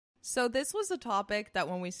So this was a topic that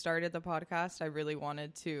when we started the podcast, I really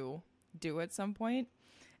wanted to do at some point.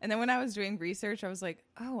 And then when I was doing research, I was like,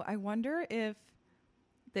 oh, I wonder if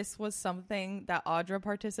this was something that Audra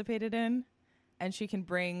participated in and she can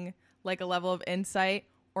bring like a level of insight,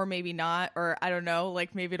 or maybe not, or I don't know,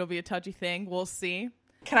 like maybe it'll be a touchy thing. We'll see.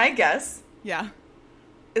 Can I guess? Yeah.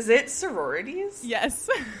 Is it sororities? Yes.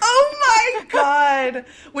 Oh my God.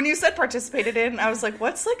 When you said participated in, I was like,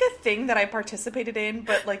 what's like a thing that I participated in,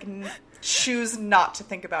 but like choose not to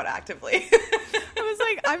think about actively? I was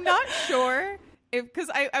like, I'm not sure because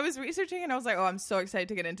I was researching and I was like, oh, I'm so excited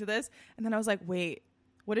to get into this. And then I was like, wait,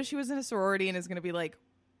 what if she was in a sorority and is going to be like,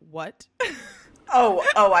 what? Oh,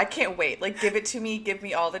 I can't wait. Like, give it to me. Give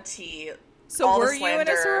me all the tea. So all were the you in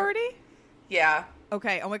a sorority? Yeah.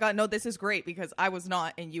 Okay. Oh my God. No, this is great because I was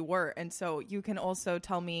not and you were. And so you can also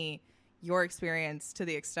tell me your experience to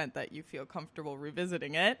the extent that you feel comfortable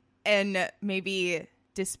revisiting it and maybe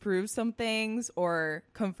disprove some things or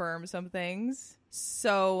confirm some things.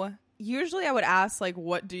 So usually I would ask, like,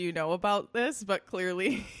 what do you know about this? But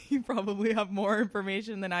clearly you probably have more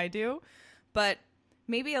information than I do. But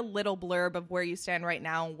maybe a little blurb of where you stand right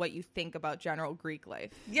now and what you think about general Greek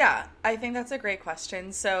life. Yeah, I think that's a great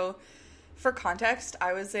question. So for context,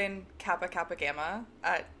 I was in Kappa Kappa Gamma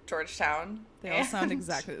at Georgetown. They all sound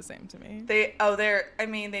exactly the same to me. They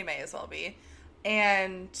may as well be.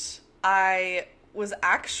 And I was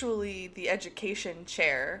actually the education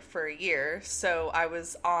chair for a year. So I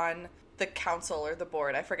was on the council or the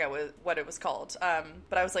board. I forget what it was called.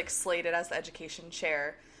 But I was like slated as the education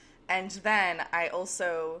chair. And then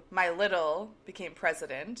my little became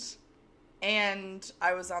president. And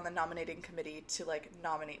I was on the nominating committee to, like,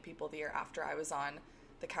 nominate people the year after I was on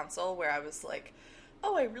the council, where I was like,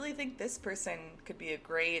 oh, I really think this person could be a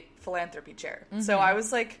great philanthropy chair. Mm-hmm. So I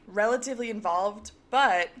was, like, relatively involved,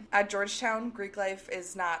 but at Georgetown, Greek life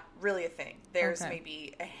is not really a thing. There's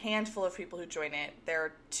maybe a handful of people who join it. There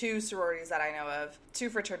are 2 sororities that I know of, 2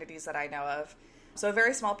 fraternities that I know of. So a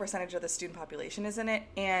very small percentage of the student population is in it,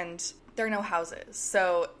 and there are no houses.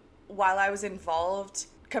 So while I was involved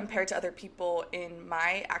compared to other people in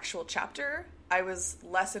my actual chapter, I was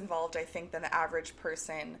less involved, I think, than the average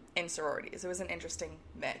person in sororities. It was an interesting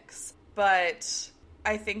mix. But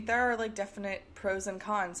I think there are, like, definite pros and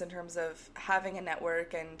cons in terms of having a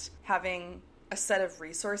network and having a set of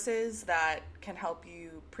resources that can help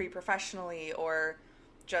you pre-professionally or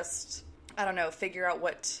just, I don't know, figure out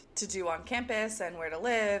what to do on campus and where to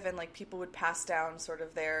live. And, like, people would pass down sort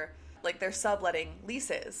of their subletting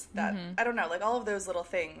leases that, I don't know, like, all of those little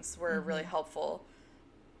things were really helpful,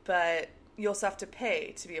 but you also have to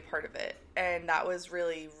pay to be a part of it. And that was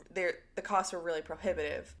really, the costs were really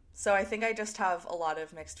prohibitive. So I think I just have a lot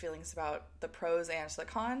of mixed feelings about the pros and the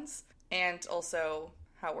cons, and also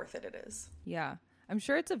how worth it is. Yeah. I'm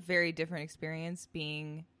sure it's a very different experience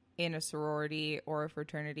being in a sorority or a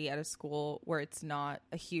fraternity at a school where it's not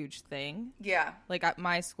a huge thing. Yeah. Like at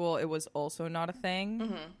my school, it was also not a thing.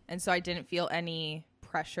 Mm-hmm. And so I didn't feel any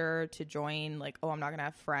pressure to join, like, oh, I'm not going to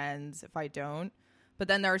have friends if I don't. But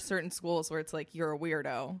then there are certain schools where it's like, you're a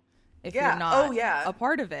weirdo if you're not a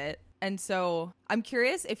part of it. And so I'm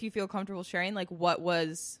curious if you feel comfortable sharing, like, what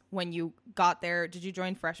was when you got there. Did you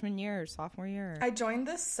join freshman year or sophomore year? I joined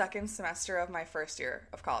the second semester of my first year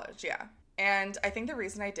of college, yeah. And I think the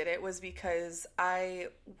reason I did it was because I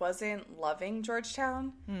wasn't loving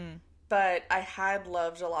Georgetown, but I had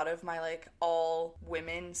loved a lot of my, like,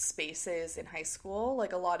 all-women spaces in high school.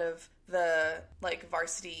 Like, a lot of the, like,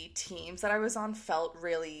 varsity teams that I was on felt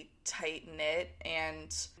really tight-knit,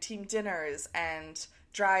 and team dinners and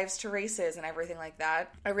drives to races and everything like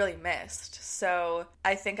that I really missed. So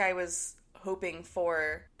I think I was hoping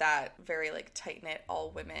for that very, like, tight-knit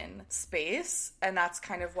all-women space, and that's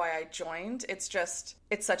kind of why I joined. It's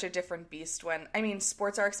such a different beast when, I mean,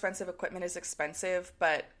 sports are expensive, equipment is expensive,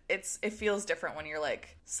 but it feels different when you're,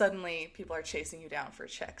 like, suddenly people are chasing you down for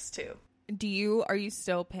checks too. Are you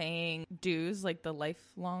still paying dues, like the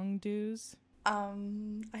lifelong dues?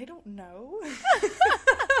 I don't know.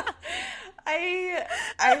 I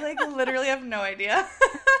like literally have no idea.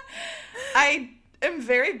 I am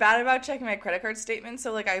very bad about checking my credit card statement,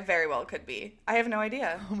 so, like, I very well could be. I have no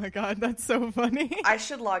idea. Oh my God, that's so funny. I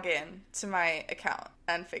should log in to my account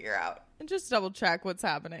and figure out. And just double check what's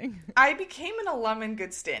happening. I became an alum in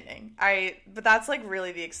good standing. But that's, like,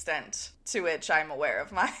 really the extent to which I'm aware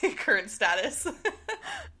of my current status.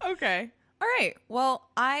 Okay. All right. Well,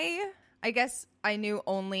 I guess I knew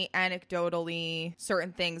only anecdotally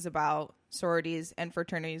certain things about sororities and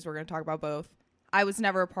fraternities. We're going to talk about both. I was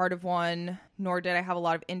never a part of one, nor did I have a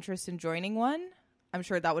lot of interest in joining one. I'm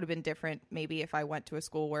sure that would have been different maybe if I went to a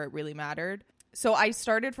school where it really mattered. So I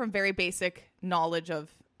started from very basic knowledge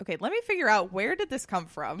of, okay, let me figure out, where did this come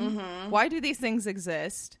from? Why do these things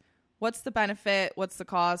exist? What's the benefit? What's the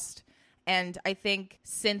cost? And I think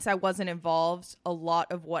since I wasn't involved, a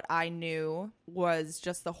lot of what I knew was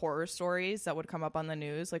just the horror stories that would come up on the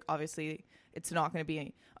news. Like, obviously, it's not going to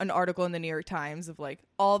be an article in the New York Times of, like,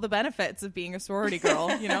 all the benefits of being a sorority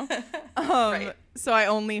girl, you know? Right. So I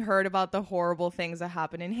only heard about the horrible things that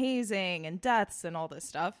happen in hazing and deaths and all this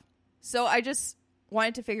stuff. So I just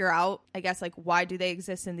wanted to figure out, I guess, like, why do they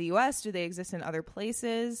exist in the U.S.? Do they exist in other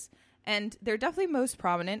places? And they're definitely most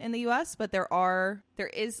prominent in the U.S., but there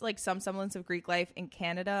is like some semblance of Greek life in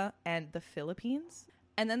Canada and the Philippines.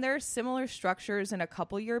 And then there are similar structures in a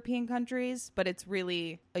couple European countries, but it's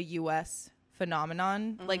really a U.S.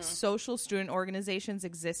 phenomenon. Like, social student organizations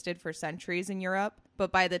existed for centuries in Europe,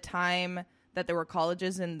 but by the time that there were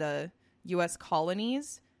colleges in the U.S.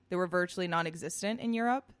 colonies, they were virtually non-existent in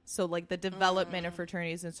Europe. So, like, the development of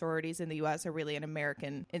fraternities and sororities in the U.S. are really an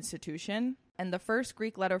American institution. And the first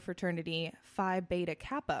Greek letter fraternity, Phi Beta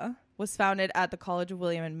Kappa, was founded at the College of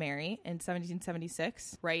William and Mary in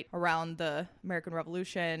 1776, right around the American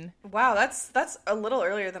Revolution. Wow, that's a little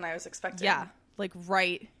earlier than I was expecting. Yeah, like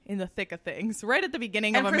right in the thick of things, right at the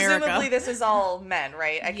beginning of America. And presumably this is all men,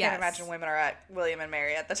 right? I Yes. can't imagine women are at William and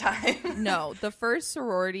Mary at the time. No, the first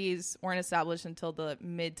sororities weren't established until the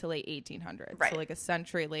mid to late 1800s, Right. so like a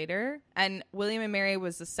century later. And William and Mary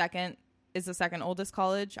is the second oldest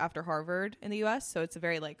college after Harvard in the U.S., so it's a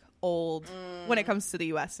very like old when it comes to the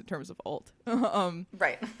U.S. in terms of old.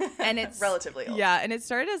 Right. And it's relatively old. Yeah, and it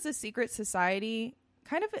started as a secret society,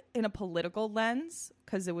 kind of in a political lens,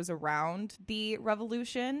 because it was around the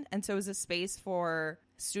revolution, and so it was a space for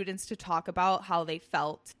students to talk about how they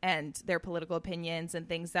felt and their political opinions and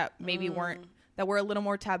things that maybe were a little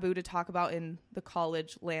more taboo to talk about in the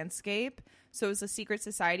college landscape. So it was a secret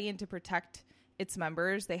society, and to protect its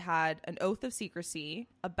members, they had an oath of secrecy,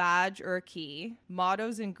 a badge or a key,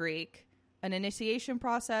 mottos in Greek, an initiation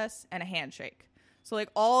process, and a handshake. So like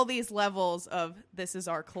all these levels of this is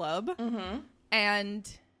our club. And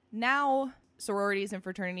now sororities and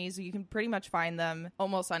fraternities, you can pretty much find them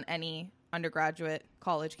almost on any undergraduate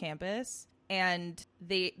college campus. And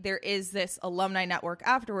there is this alumni network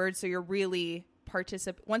afterwards. So you're really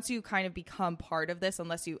once you kind of become part of this,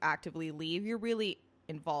 unless you actively leave, you're really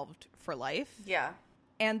involved for life. Yeah.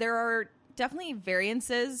 And there are definitely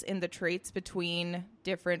variances in the traits between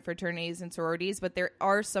different fraternities and sororities, but there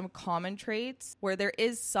are some common traits where there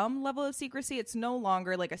is some level of secrecy. It's no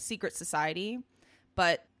longer like a secret society,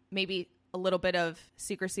 but maybe a little bit of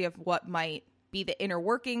secrecy of what might be the inner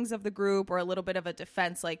workings of the group, or a little bit of a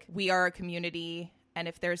defense, like we are a community, and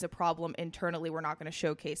if there's a problem internally, we're not going to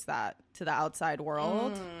showcase that to the outside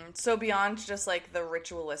world. So beyond just like the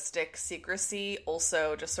ritualistic secrecy,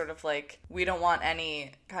 also just sort of like, we don't want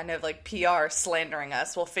any kind of like PR slandering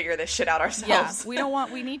us. We'll figure this shit out ourselves. Yeah,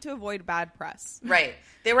 we need to avoid bad press. Right.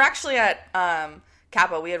 They were actually at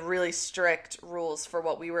Kappa. We had really strict rules for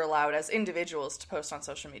what we were allowed as individuals to post on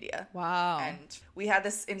social media. Wow. And we had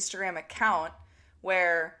this Instagram account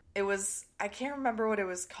where it was, I can't remember what it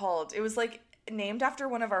was called. It was like named after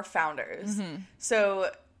one of our founders.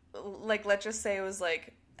 So like, let's just say it was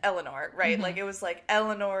like Eleanor, right? Like it was like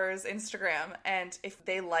Eleanor's Instagram. And if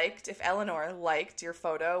Eleanor liked your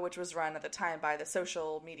photo, which was run at the time by the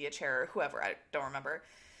social media chair or whoever, I don't remember.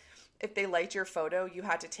 If they liked your photo, you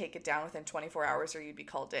had to take it down within 24 hours or you'd be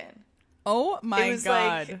called in. Oh my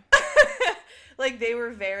God. Like they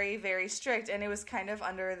were very, very strict. And it was kind of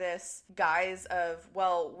under this guise of,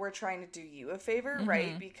 well, we're trying to do you a favor,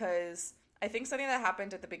 right? Because I think something that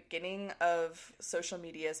happened at the beginning of social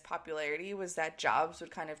media's popularity was that jobs would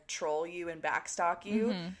kind of troll you and backstock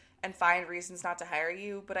you and find reasons not to hire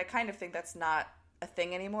you. But I kind of think that's not a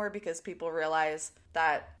thing anymore, because people realize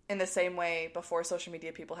that in the same way before social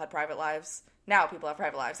media people had private lives, now people have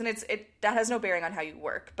private lives. And that has no bearing on how you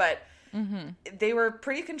work. But they were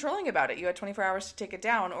pretty controlling about it. You had 24 hours to take it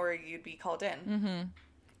down or you'd be called in.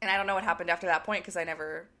 And I don't know what happened after that point, because I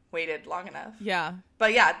never waited long enough. Yeah.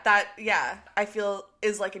 But I feel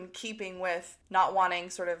is like in keeping with not wanting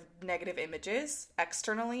sort of negative images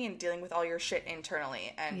externally and dealing with all your shit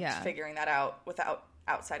internally and figuring that out without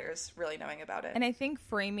outsiders really knowing about it. And I think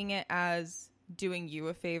framing it as doing you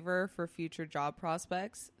a favor for future job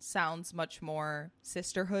prospects sounds much more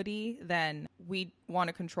sisterhoody than we want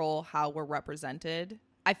to control how we're represented.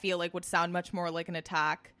 I feel like would sound much more like an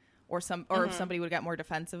attack, or if somebody would get more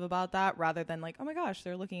defensive about that, rather than like, oh my gosh,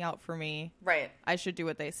 they're looking out for me. Right. I should do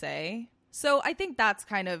what they say. So I think that's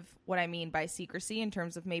kind of what I mean by secrecy in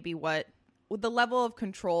terms of maybe what the level of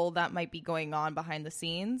control that might be going on behind the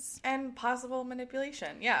scenes. And possible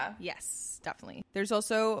manipulation, yeah. Yes, definitely. There's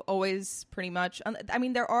also always pretty much, I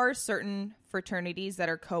mean, there are certain fraternities that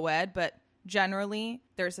are co-ed, but generally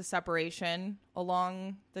there's a separation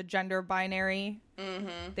along the gender binary.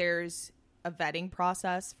 Mm-hmm. There's a vetting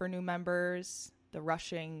process for new members, the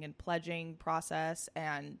rushing and pledging process,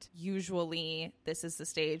 and usually this is the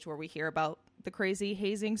stage where we hear about the crazy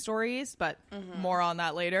hazing stories, but more on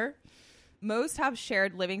that later. Most have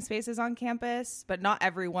shared living spaces on campus, but not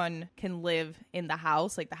everyone can live in the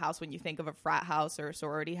house, like the house when you think of a frat house or a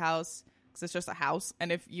sorority house, because it's just a house.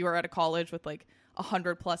 And if you are at a college with like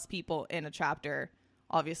 100+ people in a chapter,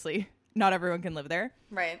 obviously not everyone can live there.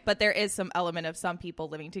 Right. But there is some element of some people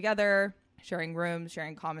living together, sharing rooms,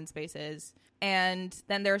 sharing common spaces. And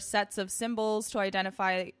then there are sets of symbols to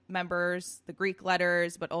identify members, the Greek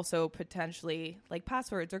letters, but also potentially like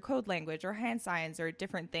passwords or code language or hand signs or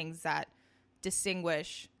different things that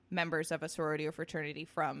distinguish members of a sorority or fraternity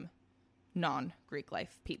from non-Greek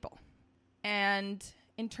life people. And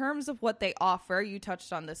in terms of what they offer, you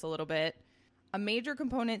touched on this a little bit. A major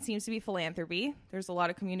component seems to be philanthropy. There's a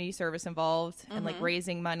lot of community service involved and like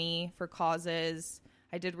raising money for causes.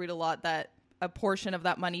 I did read a lot that a portion of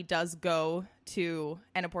that money does go to,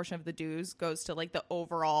 and a portion of the dues goes to like the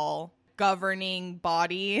overall governing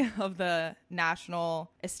body of the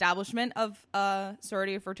national establishment of a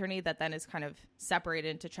sorority or fraternity that then is kind of separated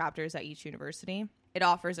into chapters at each university. It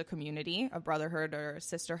offers a community, a brotherhood or a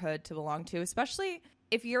sisterhood to belong to, especially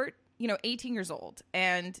if you're, 18 years old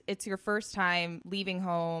and it's your first time leaving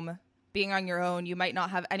home, being on your own. You might not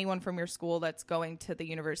have anyone from your school that's going to the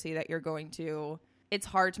university that you're going to. It's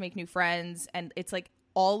hard to make new friends, and it's like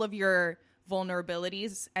all of your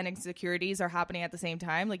vulnerabilities and insecurities are happening at the same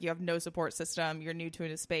time. Like you have no support system, you're new to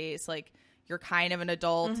a space, like you're kind of an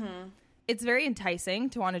adult. It's very enticing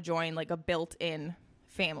to want to join like a built-in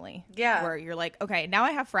family. Yeah. Where you're like, okay, now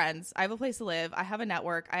I have friends, I have a place to live, I have a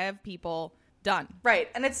network, I have people. Done. Right.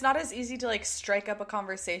 And it's not as easy to like strike up a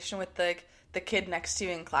conversation with the kid next to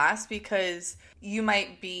you in class because you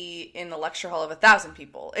might be in the lecture hall of 1,000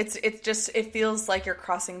 people. It feels like you're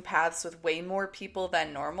crossing paths with way more people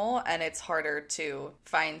than normal, and it's harder to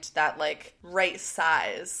find that like right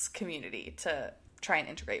size community to try and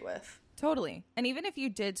integrate with. Totally. And even if you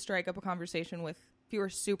did strike up a conversation with, if you were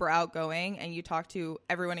super outgoing and you talked to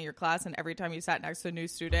everyone in your class and every time you sat next to a new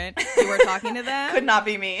student, you were talking to them. Could not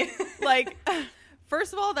be me. Like,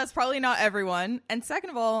 first of all, that's probably not everyone. And second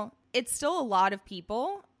of all, it's still a lot of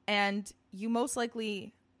people and you most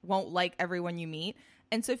likely won't like everyone you meet.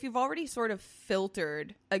 And so if you've already sort of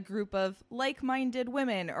filtered a group of like-minded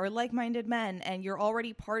women or like-minded men and you're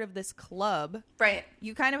already part of this club, right,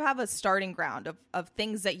 you kind of have a starting ground of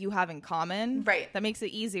things that you have in common. Right. That makes it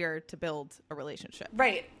easier to build a relationship.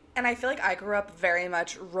 Right. And I feel like I grew up very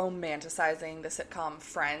much romanticizing the sitcom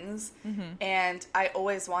Friends. And I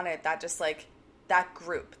always wanted that just like that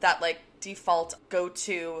group, that like default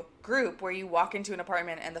go-to group where you walk into an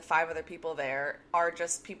apartment and the 5 other people there are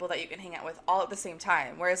just people that you can hang out with all at the same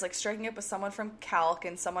time. Whereas like striking up with someone from Calc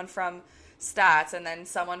and someone from Stats and then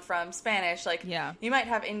someone from Spanish, like you might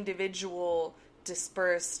have individual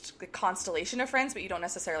dispersed constellation of friends, but you don't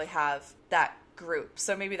necessarily have that group.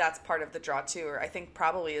 So maybe that's part of the draw too, or I think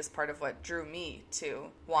probably is part of what drew me to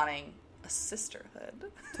wanting a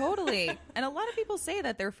sisterhood. Totally. And a lot of people say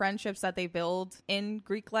that their friendships that they build in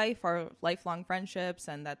Greek life are lifelong friendships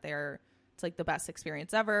and that it's like the best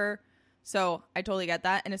experience ever. So I totally get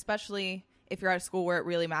that. And especially if you're at a school where it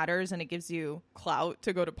really matters and it gives you clout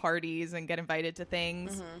to go to parties and get invited to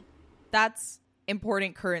things, that's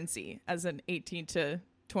important currency as an 18 to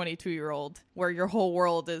 22-year-old where your whole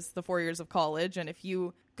world is the 4 years of college. And if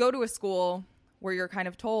you go to a school where you're kind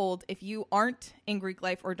of told if you aren't in Greek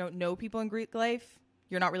life or don't know people in Greek life,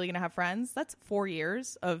 you're not really going to have friends. That's 4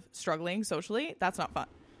 years of struggling socially. That's not fun.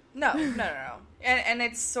 No. And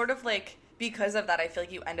it's sort of like, because of that, I feel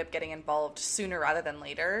like you end up getting involved sooner rather than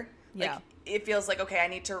later. Yeah. Like, it feels like, okay, I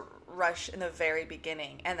need to rush in the very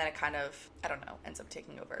beginning. And then it kind of, I don't know, ends up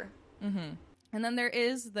taking over. And then there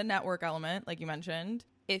is the network element, like you mentioned.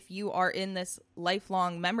 If you are in this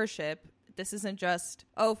lifelong membership, this isn't just,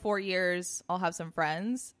 4 years, I'll have some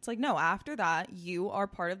friends. It's like, no, after that, you are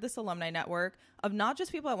part of this alumni network of not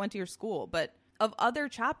just people that went to your school, but of other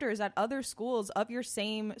chapters at other schools of your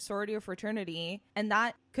same sorority or fraternity. And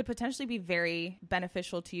that could potentially be very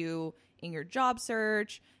beneficial to you in your job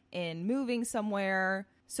search, in moving somewhere.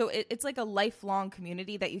 So it's like a lifelong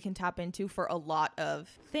community that you can tap into for a lot of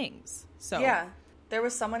things. So yeah. There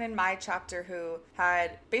was someone in my chapter who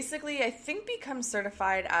had basically, I think, become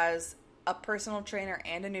certified as a personal trainer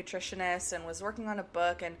and a nutritionist and was working on a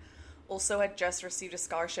book and also had just received a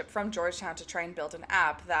scholarship from Georgetown to try and build an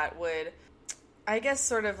app that would, I guess,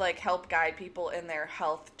 sort of like help guide people in their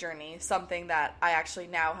health journey, something that I actually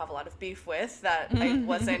now have a lot of beef with that I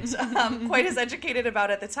wasn't quite as educated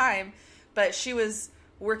about at the time. But she was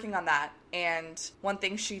working on that, and one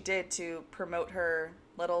thing she did to promote her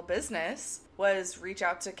little business was reach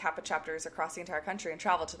out to Kappa chapters across the entire country and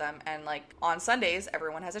travel to them. And like on Sundays,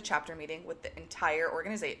 everyone has a chapter meeting with the entire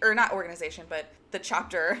organization, or not organization, but the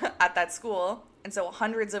chapter at that school. And so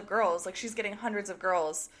hundreds of girls, like she's getting hundreds of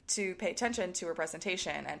girls to pay attention to her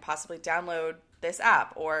presentation and possibly download this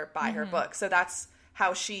app or buy her book. So that's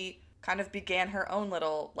how she kind of began her own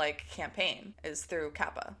little like campaign, is through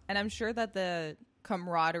Kappa. And I'm sure that the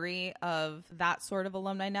camaraderie of that sort of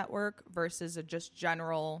alumni network versus a just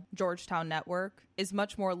general Georgetown network is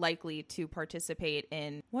much more likely to participate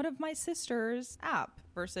in one of my sister's app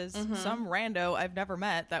versus some rando I've never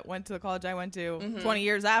met that went to the college I went to 20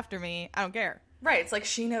 years after me. I don't care. Right. It's like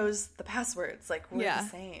she knows the passwords. Like, we're the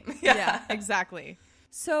same. Yeah, exactly.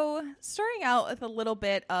 So starting out with a little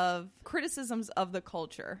bit of criticisms of the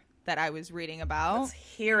culture that I was reading about. Let's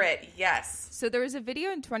hear it. Yes. So there was a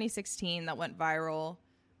video in 2016 that went viral.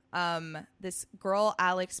 This girl,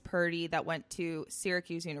 Alex Purdy, that went to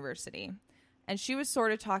Syracuse University. And she was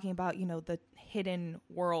sort of talking about, you know, the hidden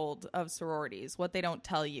world of sororities, what they don't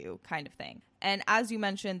tell you kind of thing. And as you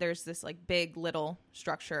mentioned, there's this like big little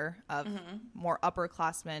structure of more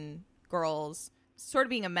upperclassmen girls sort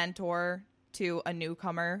of being a mentor to a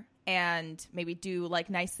newcomer and maybe do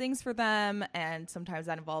like nice things for them. And sometimes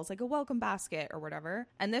that involves like a welcome basket or whatever.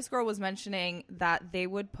 And this girl was mentioning that they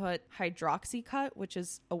would put hydroxycut, which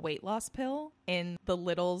is a weight loss pill, in the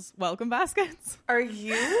littles' welcome baskets. Are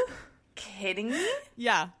you kidding me?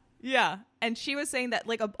 Yeah. Yeah. And she was saying that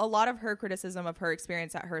like a lot of her criticism of her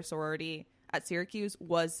experience at her sorority at Syracuse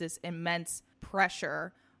was this immense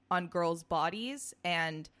pressure on girls' bodies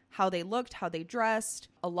and how they looked, how they dressed,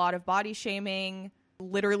 a lot of body shaming,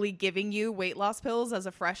 literally giving you weight loss pills as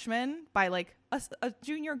a freshman by like a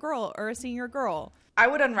junior girl or a senior girl. I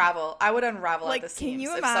would unravel like, at the seams can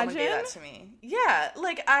you if imagine? someone did that to me. Yeah,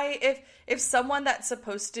 like if someone that's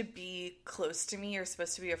supposed to be close to me or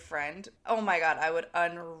supposed to be a friend, oh my god, I would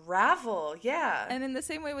unravel. Yeah. And in the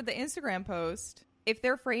same way with the Instagram post, if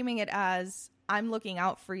they're framing it as I'm looking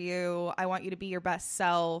out for you, I want you to be your best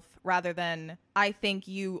self, rather than I think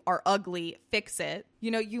you are ugly, fix it.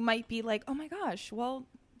 You know, you might be like, oh my gosh, well,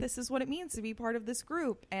 this is what it means to be part of this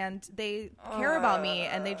group, and they care about me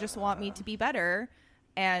and they just want me to be better.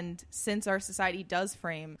 And since our society does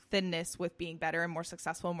frame thinness with being better and more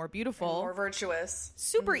successful and more beautiful, and more virtuous,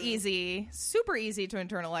 super easy to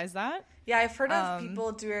internalize that. Yeah, I've heard of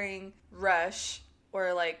people during Rush,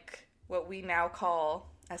 or like what we now call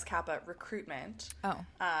as Kappa recruitment. Oh.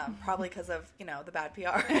 Probably because of, you know, the bad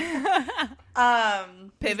PR.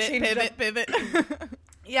 Pivot.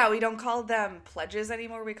 Yeah, we don't call them pledges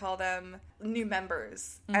anymore. We call them new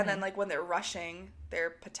members. And then, like, when they're rushing, they're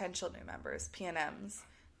potential new members, PNMs.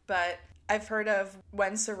 But I've heard of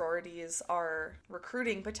when sororities are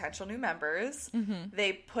recruiting potential new members,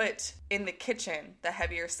 they put in the kitchen the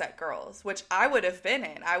heavier set girls, which I would have been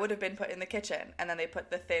in. I would have been put in the kitchen. And then they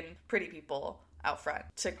put the thin, pretty people out front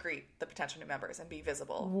to greet the potential new members and be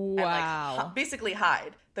visible. Wow. And, like, basically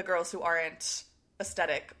hide the girls who aren't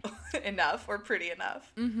aesthetic enough or pretty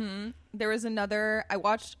enough. There was another, I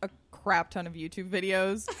watched a crap ton of YouTube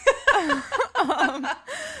videos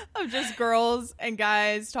of just girls and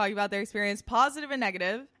guys talking about their experience, positive and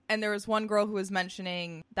negative. And there was one girl who was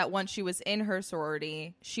mentioning that once she was in her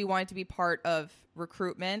sorority, she wanted to be part of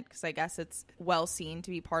recruitment, because I guess it's well seen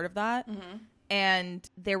to be part of that. And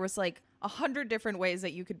there was like 100 different ways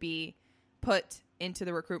that you could be put into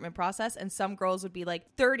the recruitment process, and some girls would be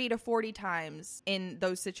like 30 to 40 times in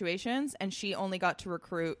those situations, and she only got to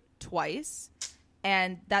recruit twice,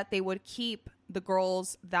 and that they would keep the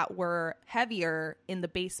girls that were heavier in the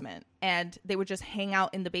basement, and they would just hang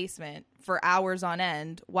out in the basement for hours on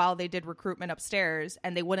end while they did recruitment upstairs,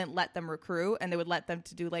 and they wouldn't let them recruit, and they would let them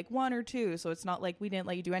to do like one or two. So it's not like we didn't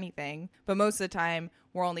let you do anything, but most of the time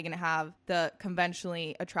we're only going to have the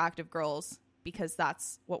conventionally attractive girls because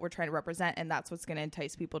that's what we're trying to represent, and that's what's going to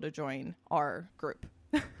entice people to join our group.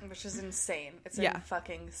 Which is insane. It's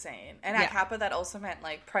fucking insane. And Yeah. at Kappa, that also meant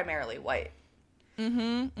like primarily white.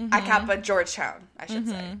 At Kappa Georgetown, I should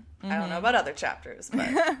say. I don't know about other chapters,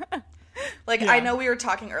 but like, I know we were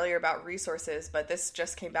talking earlier about resources, but this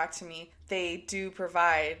just came back to me. They do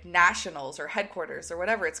provide nationals or headquarters or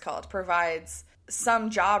whatever it's called, provides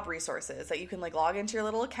some job resources that you can like log into your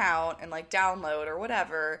little account and like download or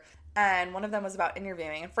whatever. And one of them was about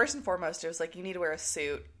interviewing. And first and foremost, it was like, you need to wear a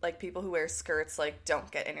suit. Like, people who wear skirts, like, don't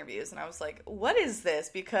get interviews. And I was like, what is this?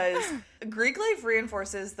 Because Greek life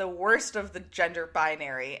reinforces the worst of the gender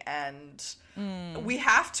binary. And we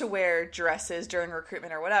have to wear dresses during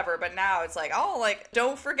recruitment or whatever. But now it's like, oh, like,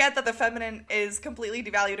 don't forget that the feminine is completely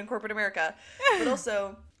devalued in corporate America. But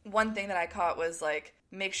also, one thing that I caught was, like,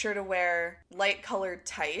 make sure to wear light-colored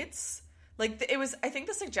tights. Like, it was, I think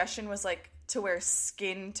the suggestion was, like, to wear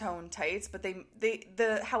skin tone tights, but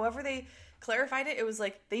however they clarified it, it was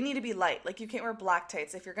like, they need to be light. Like, you can't wear black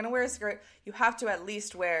tights. If you're going to wear a skirt, you have to at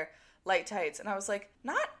least wear light tights. And I was like,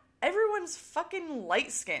 not everyone's fucking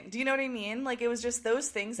light skin. Do you know what I mean? Like, it was just those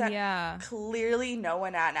things that clearly no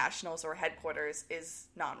one at Nationals or headquarters is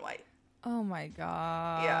non-white. Oh my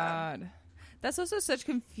God. Yeah. That's also such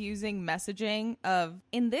confusing messaging of,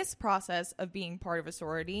 in this process of being part of a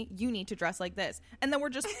sorority, you need to dress like this. And then we're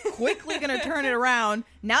just quickly going to turn it around.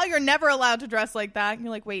 Now you're never allowed to dress like that. And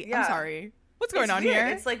you're like, wait, I'm sorry. What's going on here?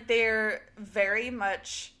 It's like they're very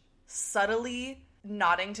much subtly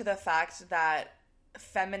nodding to the fact that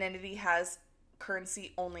femininity has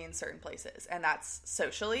currency only in certain places. And that's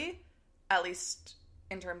socially, at least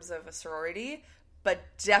in terms of a sorority, but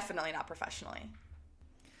definitely not professionally.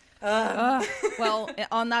 Well,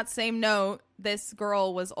 on that same note, this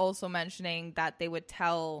girl was also mentioning that they would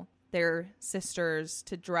tell their sisters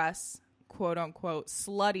to dress, quote unquote,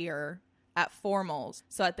 sluttier at formals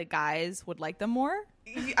so that the guys would like them more.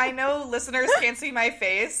 I know listeners can't see my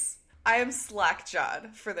face. I am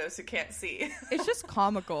slack-jawed, for those who can't see. It's just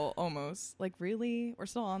comical, almost. Like, really? We're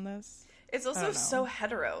still on this? It's also so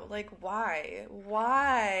hetero. Like, why?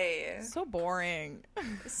 Why? So boring.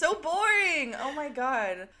 So boring! Oh my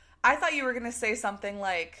God. I thought you were going to say something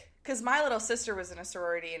like, because my little sister was in a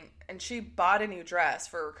sorority and she bought a new dress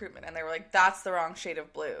for recruitment and they were like, that's the wrong shade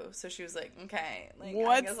of blue. So she was like, okay. Like,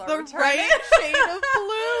 what's the right shade of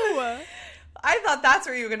blue? I thought that's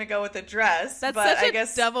where you were going to go with the dress. That's but such I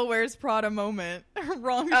guess Devil Wears Prada moment.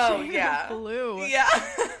 Wrong shade of blue. Yeah.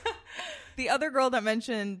 The other girl that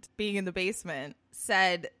mentioned being in the basement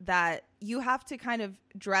said that you have to kind of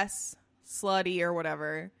dress slutty or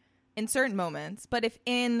whatever in certain moments, but if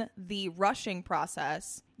in the rushing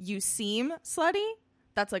process you seem slutty,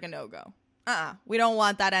 that's like a no-go. We don't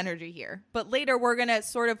want that energy here. But later we're gonna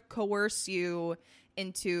sort of coerce you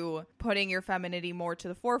into putting your femininity more to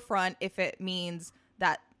the forefront if it means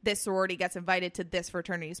that this sorority gets invited to this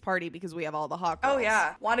fraternity's party because we have all the hot girls. Oh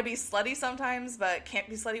yeah, want to be slutty sometimes, but can't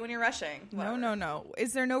be slutty when you're rushing. Whatever. No.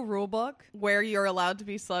 Is there no rule book where you're allowed to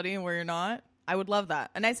be slutty and where you're not? I would love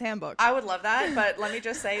that. A nice handbook. I would love that, but let me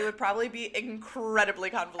just say it would probably be incredibly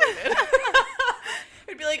convoluted.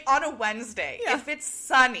 It'd be like on a Wednesday, if it's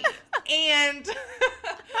sunny and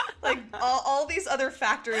like all these other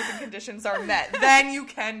factors and conditions are met, then you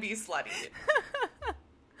can be slutty.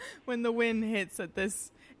 When the wind hits at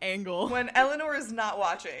this angle. When Eleanor is not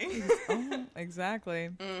watching. Oh, exactly.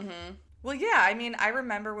 Mm-hmm. Well, yeah, I mean, I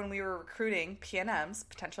remember when we were recruiting PNMs,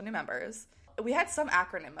 potential new members, we had some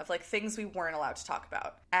acronym of like things we weren't allowed to talk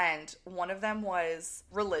about. And one of them was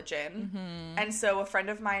religion. Mm-hmm. And so a friend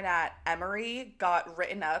of mine at Emory got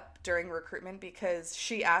written up during recruitment because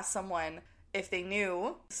she asked someone if they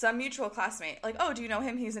knew some mutual classmate, like, oh, do you know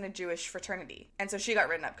him? He's in a Jewish fraternity. And so she got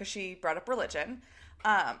written up because she brought up religion.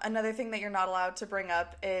 Another thing that you're not allowed to bring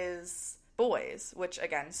up is boys, which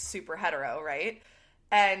again, super hetero, right?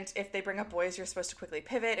 And if they bring up boys, you're supposed to quickly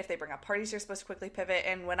pivot. If they bring up parties, you're supposed to quickly pivot.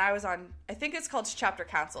 And when I was on, I think it's called chapter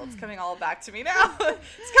council. It's coming all back to me now.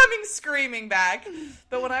 It's coming screaming back.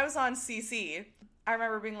 But when I was on CC, I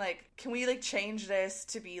remember being like, can we like change this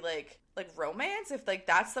to be like romance? If like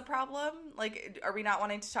that's the problem, like, are we not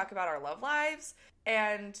wanting to talk about our love lives?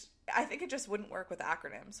 And I think it just wouldn't work with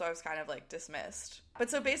acronyms. So I was kind of like dismissed.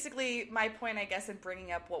 But so basically my point, I guess, in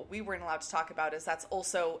bringing up what we weren't allowed to talk about is that's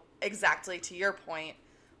also exactly to your point,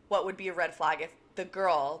 what would be a red flag if the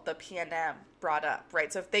girl, the PNM, brought up,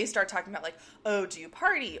 right? So if they start talking about like, oh, do you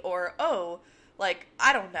party? Or, oh, like,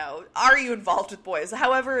 I don't know, are you involved with boys?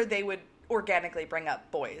 However they would organically bring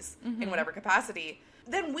up boys in whatever capacity,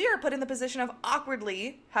 then we are put in the position of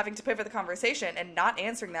awkwardly having to pivot the conversation and not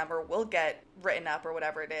answering them, or we'll get written up or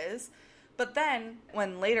whatever it is. But then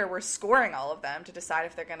when later we're scoring all of them to decide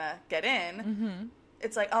if they're going to get in,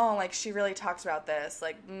 it's like, oh, like she really talks about this.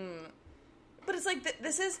 Like, But it's like,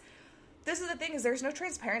 this is the thing, is there's no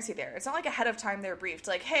transparency there. It's not like ahead of time they're briefed.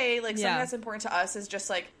 Like, hey, like something that's important to us is just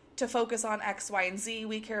like to focus on X, Y, and Z.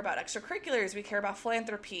 We care about extracurriculars. We care about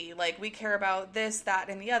philanthropy. Like we care about this, that,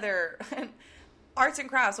 and the other. Arts and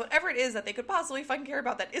crafts, whatever it is that they could possibly fucking care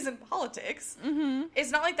about that isn't politics.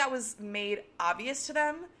 It's not like that was made obvious to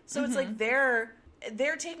them. So it's like they're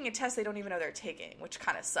they're taking a test they don't even know they're taking, which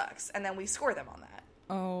kind of sucks. And then we score them on that.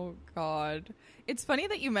 Oh, God. It's funny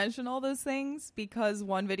that you mention all those things because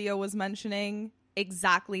one video was mentioning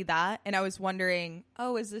exactly that. And I was wondering,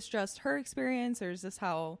 oh, is this just her experience or is this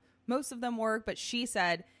how most of them work? But she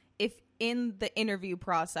said if in the interview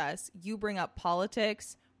process you bring up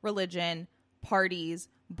politics, religion, parties,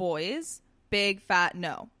 boys, big fat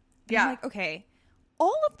no. And Yeah. I'm like, okay,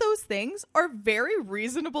 all of those things are very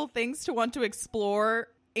reasonable things to want to explore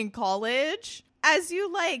in college. As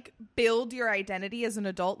you like build your identity as an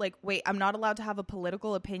adult, like, wait, I'm not allowed to have a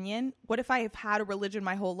political opinion. What if I have had a religion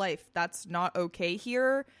my whole life? That's not okay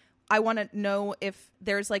here. I want to know if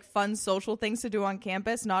there's like fun social things to do on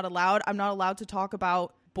campus. Not allowed. I'm not allowed to talk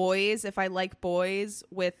about boys if I like boys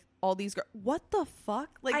with all these girls. What the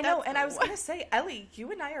fuck? Like, I know, and I was going to say, Ellie,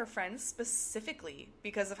 you and I are friends specifically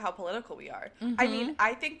because of how political we are. Mm-hmm. I mean,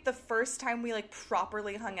 I think the first time we like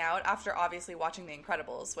properly hung out after obviously watching The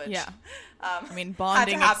Incredibles, which I mean,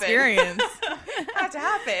 bonding experience had to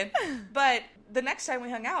happen. But the next time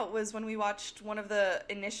we hung out was when we watched one of the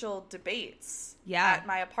initial debates at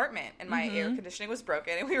my apartment, and my air conditioning was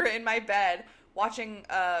broken, and we were in my bed watching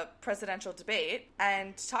a presidential debate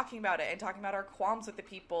and talking about it and talking about our qualms with the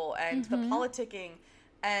people and the politicking.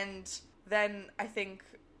 And then I think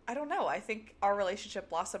our relationship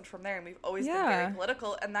blossomed from there, and we've always been very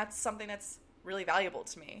political, and that's something that's really valuable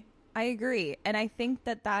to me. I agree. And I think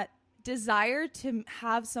that desire to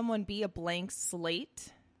have someone be a blank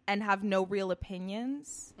slate and have no real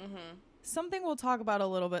opinions, something we'll talk about a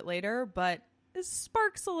little bit later, but it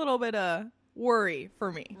sparks a little bit of worry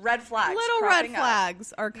for me. Red flags. Little red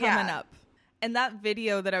flags are coming up. And that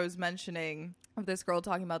video that I was mentioning of this girl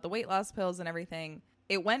talking about the weight loss pills and everything,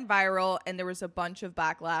 it went viral, and there was a bunch of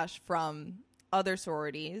backlash from other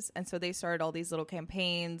sororities. And so they started all these little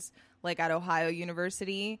campaigns, like at Ohio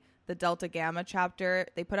University, the Delta Gamma chapter.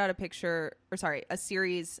 They put out a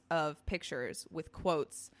series of pictures with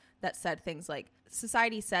quotes that said things like,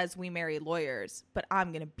 society says we marry lawyers, but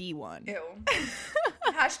I'm going to be one. Ew.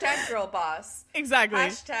 Hashtag girl boss. Exactly.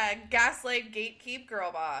 Hashtag gaslight gatekeep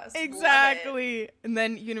girl boss. Exactly. And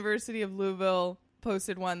then University of Louisville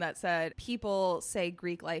posted one that said, people say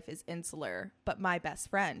Greek life is insular, but my best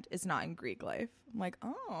friend is not in Greek life. I'm like,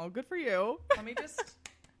 oh, good for you. Let me just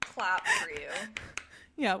clap for you.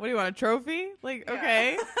 Yeah, what do you want, a trophy? Like,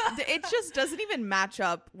 okay. It just doesn't even match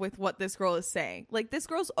up with what this girl is saying. Like, this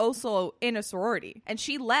girl's also in a sorority, and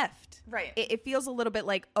she left. Right. It feels a little bit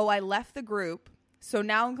like, oh, I left the group, so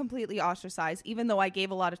now I'm completely ostracized. Even though I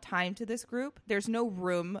gave a lot of time to this group, there's no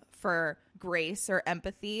room for grace or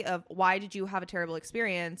empathy of, why did you have a terrible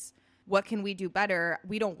experience? What can we do better?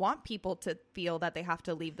 We don't want people to feel that they have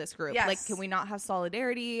to leave this group. Yes. Like, can we not have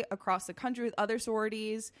solidarity across the country with other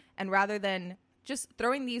sororities? And rather than just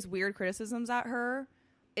throwing these weird criticisms at her,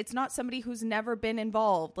 it's not somebody who's never been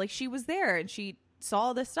involved. Like, she was there and she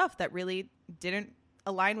saw this stuff that really didn't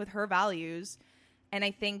align with her values. And I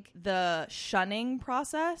think the shunning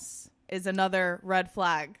process is another red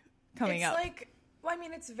flag coming up. It's like, well, I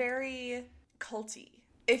mean, it's very culty.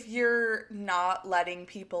 If you're not letting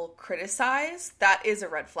people criticize, that is a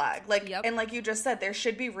red flag. Like, and like you just said, there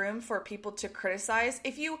should be room for people to criticize.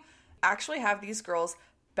 If you actually have these girls'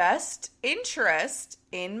 best interest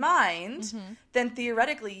in mind, then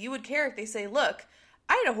theoretically you would care if they say, look,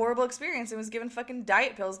 I had a horrible experience and was given fucking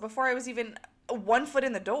diet pills before I was even 1 foot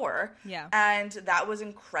in the door. Yeah. And that was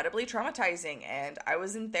incredibly traumatizing, and I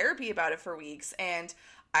was in therapy about it for weeks, and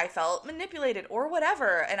I felt manipulated or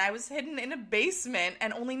whatever, and I was hidden in a basement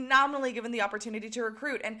and only nominally given the opportunity to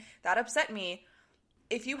recruit, and that upset me.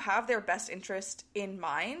 If you have their best interest in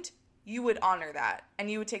mind, you would honor that, and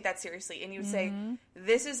you would take that seriously, and you would say,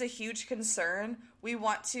 this is a huge concern. We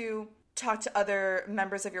want to talk to other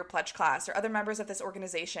members of your pledge class or other members of this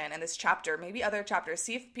organization and this chapter, maybe other chapters,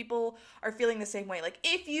 see if people are feeling the same way. Like,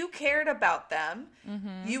 if you cared about them,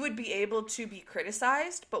 you would be able to be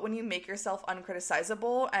criticized, but when you make yourself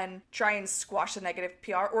uncriticizable and try and squash the negative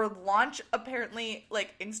PR or launch apparently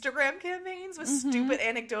like Instagram campaigns with stupid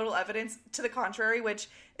anecdotal evidence to the contrary, which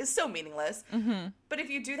is so meaningless. But if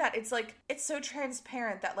you do that, it's like, it's so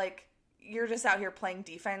transparent that like you're just out here playing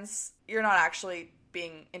defense. You're not actually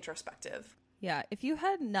being introspective. Yeah, if you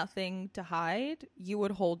had nothing to hide, you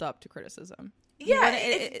would hold up to criticism. Yeah.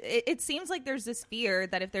 It seems like there's this fear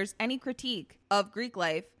that if there's any critique of Greek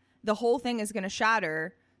life, the whole thing is going to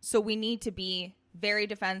shatter. So we need to be very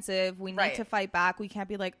defensive. We need to fight back. We can't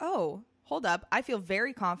be like, oh, hold up. I feel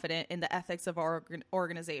very confident in the ethics of our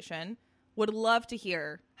organization. Would love to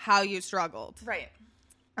hear how you struggled. Right.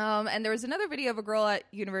 And there was another video of a girl at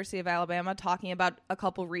University of Alabama talking about a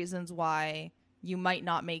couple reasons why you might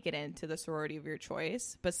not make it into the sorority of your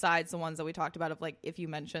choice, besides the ones that we talked about of like if you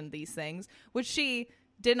mentioned these things, which she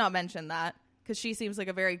did not mention that because she seems like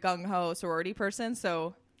a very gung-ho sorority person.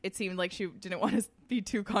 So it seemed like she didn't want to be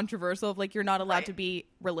too controversial of like, you're not allowed to be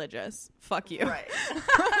religious. Fuck you. Right.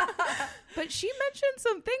 But she mentioned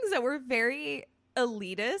some things that were very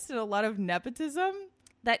elitist and a lot of nepotism,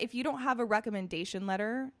 that if you don't have a recommendation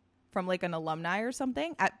letter from like an alumni or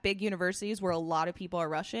something at big universities where a lot of people are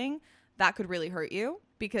rushing, that could really hurt you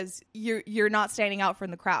because you're not standing out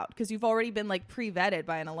from the crowd because you've already been like pre-vetted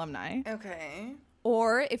by an alumni. Okay.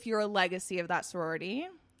 Or if you're a legacy of that sorority,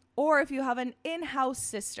 or if you have an in-house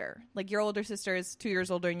sister, like your older sister is 2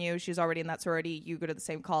 years older than you, she's already in that sorority, you go to the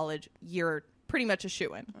same college, you're pretty much a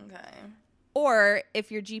shoo-in. Okay. Or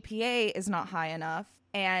if your GPA is not high enough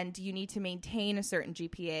and you need to maintain a certain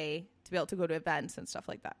GPA to be able to go to events and stuff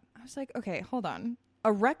like that. I was like, okay, hold on.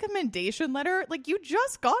 A recommendation letter? Like, you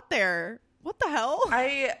just got there. What the hell?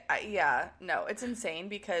 Yeah, no, it's insane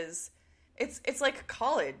because it's like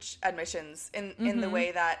college admissions in the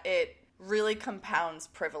way that it really compounds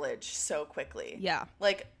privilege so quickly. Yeah.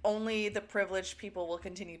 Like, only the privileged people will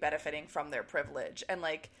continue benefiting from their privilege. And,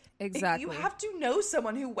 like, exactly. You have to know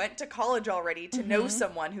someone who went to college already to know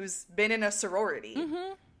someone who's been in a sorority.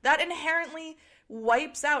 That inherently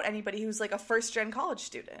wipes out anybody who's like a first-gen college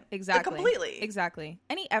student. Exactly. Like, completely. Exactly.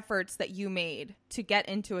 Any efforts that you made to get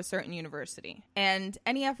into a certain university and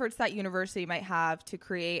any efforts that university might have to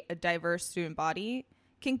create a diverse student body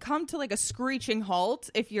can come to like a screeching halt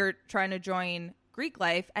if you're trying to join Greek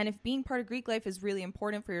life. And if being part of Greek life is really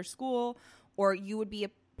important for your school, or you would be a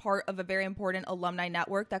part of a very important alumni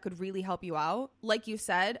network that could really help you out. Like you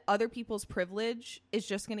said, other people's privilege is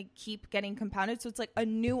just going to keep getting compounded. So it's like a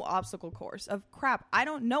new obstacle course of crap. I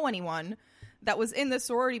don't know anyone that was in the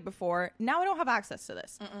sorority before. Now I don't have access to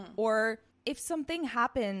this. Or if something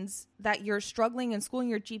happens that you're struggling in school and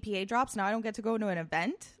your GPA drops, now I don't get to go to an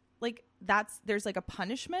event. Like there's like a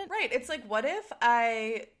punishment. Right. It's like, what if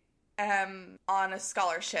I am on a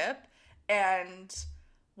scholarship and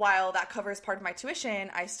while that covers part of my tuition,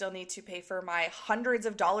 I still need to pay for my hundreds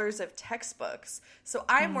of dollars of textbooks. So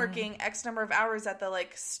I'm working X number of hours at the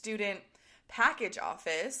like student package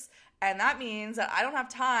office. And that means that I don't have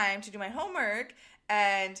time to do my homework.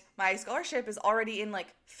 And my scholarship is already in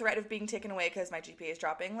like threat of being taken away because my GPA is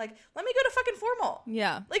dropping. Like, let me go to fucking formal.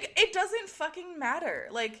 Yeah. Like, it doesn't fucking matter.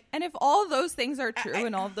 Like, and if all of those things are true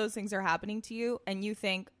and all of those things are happening to you and you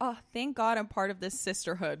think, oh, thank God I'm part of this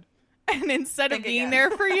sisterhood. And instead of being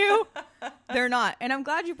there for you, they're not. And I'm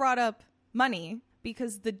glad you brought up money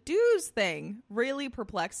because the dues thing really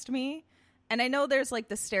perplexed me. And I know there's like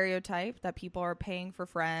the stereotype that people are paying for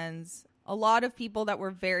friends. A lot of people that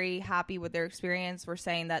were very happy with their experience were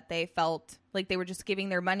saying that they felt like they were just giving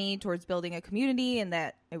their money towards building a community and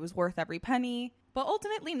that it was worth every penny. But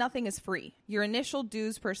ultimately, nothing is free. Your initial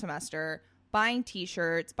dues per semester, buying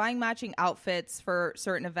t-shirts, buying matching outfits for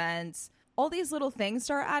certain events, all these little things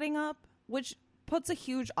start adding up, which puts a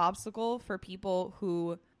huge obstacle for people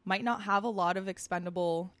who might not have a lot of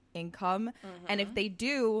expendable income. And if they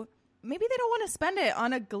do, maybe they don't want to spend it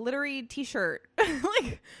on a glittery t-shirt.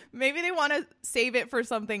 Like, maybe they want to save it for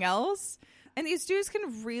something else. And these dues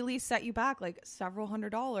can really set you back like several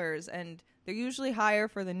 $100s. And they're usually higher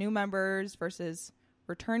for the new members versus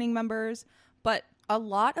returning members. But a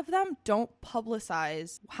lot of them don't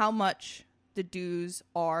publicize how much the dues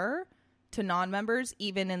are to non-members,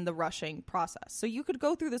 even in the rushing process. So you could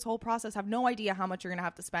go through this whole process, have no idea how much you're going to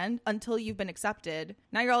have to spend until you've been accepted.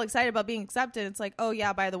 Now you're all excited about being accepted. It's like, oh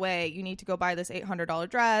yeah, by the way, you need to go buy this $800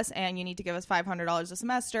 dress and you need to give us $500 a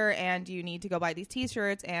semester and you need to go buy these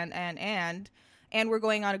t-shirts and we're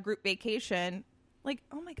going on a group vacation. Like,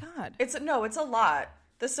 oh my God. It's a lot.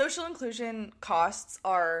 The social inclusion costs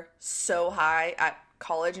are so high at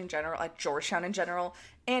college in general, at Georgetown in general,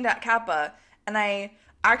 and at Kappa. And I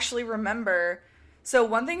actually remember, so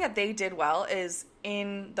one thing that they did well is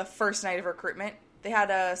in the first night of recruitment, they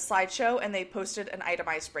had a slideshow and they posted an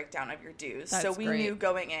itemized breakdown of your dues. That's so we great. knew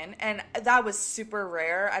going in, and that was super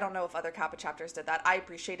rare. I don't know if other Kappa chapters did that. I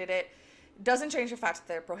appreciated it. Doesn't change the fact that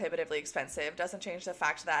they're prohibitively expensive. Doesn't change the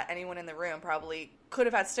fact that anyone in the room probably could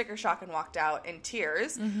have had sticker shock and walked out in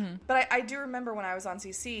tears. But I do remember when I was on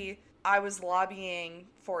CC, I was lobbying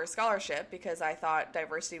for a scholarship because I thought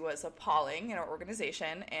diversity was appalling in our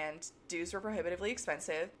organization and dues were prohibitively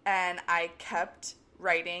expensive. And I kept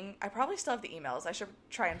writing. I probably still have the emails. I should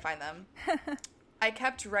try and find them. I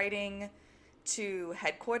kept writing to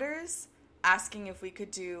headquarters asking if we could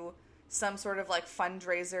do some sort of like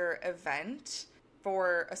fundraiser event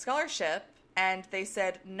for a scholarship. And they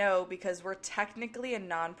said no, because we're technically a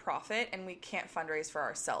nonprofit and we can't fundraise for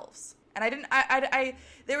ourselves. And I didn't,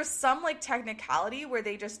 there was some like technicality where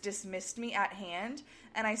they just dismissed me at hand.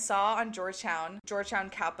 And I saw on Georgetown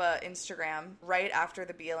Kappa Instagram, right after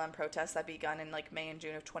the BLM protests that begun in like May and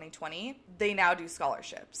June of 2020, they now do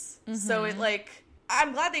scholarships. So it like,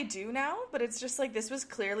 I'm glad they do now, but it's just like, this was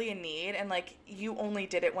clearly a need. And like, you only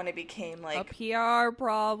did it when it became like a PR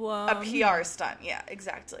problem. A PR stunt. Yeah,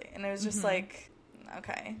 exactly. And it was just like,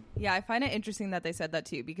 okay. Yeah, I find it interesting that they said that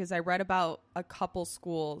too, because I read about a couple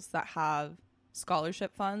schools that have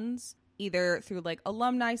scholarship funds, either through like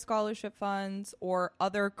alumni scholarship funds or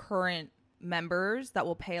other current members that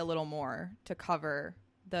will pay a little more to cover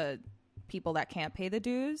the people that can't pay the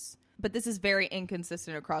dues. But this is very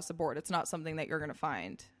inconsistent across the board. It's not something that you're going to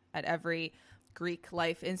find at every Greek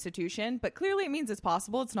life institution, but clearly it means it's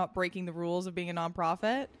possible. It's not breaking the rules of being a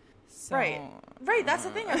nonprofit. So, right. That's the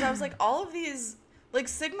thing. I was like, all of these, like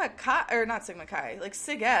Sigma Chi, or not Sigma Chi, like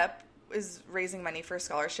Sig Ep is raising money for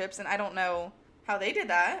scholarships, and I don't know how they did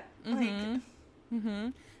that. And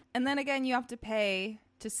then again, you have to pay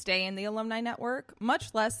to stay in the alumni network,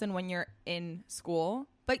 much less than when you're in school,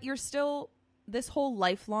 but you're still, this whole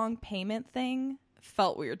lifelong payment thing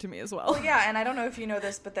felt weird to me as well. Well, yeah, and I don't know if you know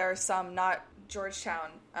this, but there are some, not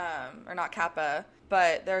Georgetown, or not Kappa,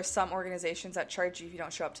 but there are some organizations that charge you if you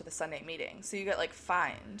don't show up to the Sunday meeting. So you get, like,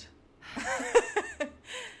 fined.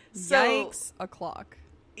 Yikes o'clock.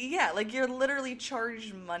 Yeah, like, you're literally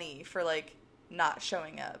charged money for, like, not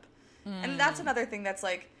showing up. And that's another thing that's,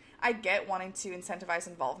 like, I get wanting to incentivize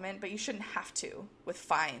involvement, but you shouldn't have to with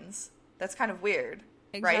fines. That's kind of weird.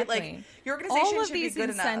 Exactly. Right? Like, your organization all of should these be good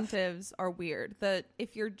incentives are weird. That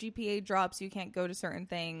if your GPA drops, you can't go to certain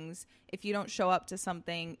things. If you don't show up to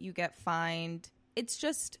something, you get fined. It's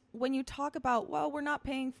just, when you talk about, well, we're not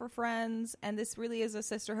paying for friends and this really is a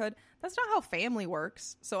sisterhood, that's not how family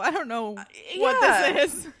works. So I don't know what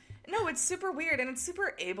this is. No, it's super weird, and it's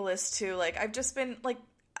super ableist too. Like, I've just been like,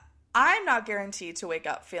 I'm not guaranteed to wake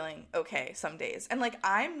up feeling okay some days. And like,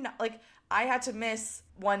 I'm not, like, I had to miss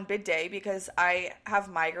one bid day because I have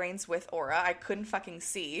migraines with aura. I couldn't fucking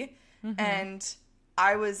see. And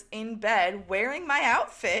I was in bed wearing my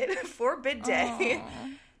outfit for bid day.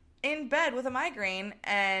 In bed with a migraine,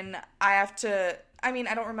 and I have to, I mean,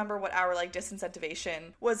 I don't remember what our like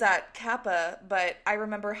disincentivation was at Kappa, but I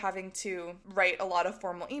remember having to write a lot of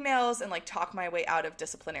formal emails and like talk my way out of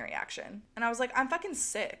disciplinary action. And I was like, I'm fucking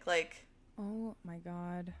sick. Like, oh my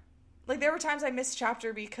God. Like, there were times I missed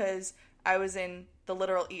chapter because I was in the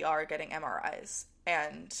literal ER getting MRIs,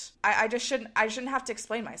 and I shouldn't have to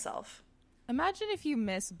explain myself. Imagine if you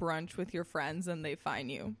miss brunch with your friends and they fine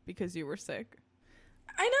you because you were sick.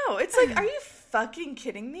 I know. It's like, are you fucking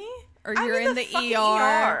kidding me? Or you're in the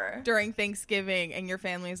ER during Thanksgiving and your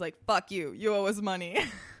family's like, fuck you. You owe us money.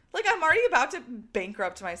 Like, I'm already about to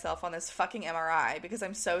bankrupt myself on this fucking MRI because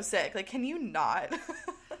I'm so sick. Like, can you not?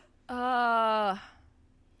 Oh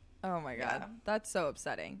my God. Yeah. That's so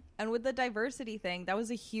upsetting. And with the diversity thing, that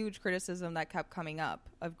was a huge criticism that kept coming up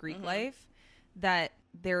of Greek life, that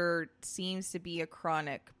there seems to be a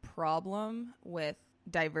chronic problem with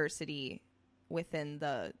diversity within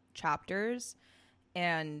the chapters.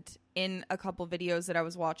 And in a couple videos that I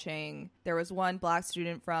was watching, there was one Black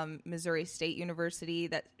student from Missouri State University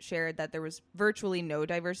that shared that there was virtually no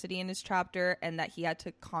diversity in his chapter and that he had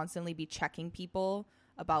to constantly be checking people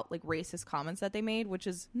about like racist comments that they made, which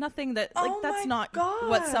is nothing that like that's not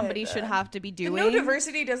what somebody should have to be doing. No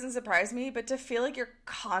diversity doesn't surprise me, but to feel like you're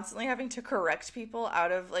constantly having to correct people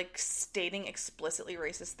out of like stating explicitly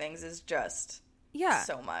racist things is just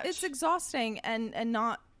so much. It's exhausting and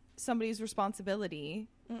not somebody's responsibility.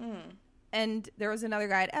 And there was another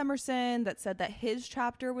guy at Emerson that said that his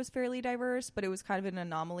chapter was fairly diverse, but it was kind of an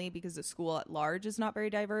anomaly because the school at large is not very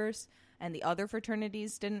diverse and the other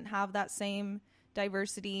fraternities didn't have that same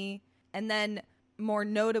diversity. And then more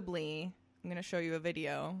notably, I'm going to show you a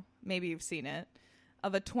video, maybe you've seen it,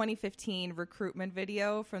 of a 2015 recruitment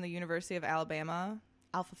video from the University of Alabama,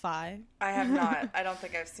 Alpha Phi. I have not. I don't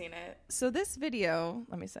think I've seen it. So this video,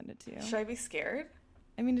 let me send it to you. Should I be scared?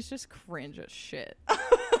 I mean, it's just cringe as shit.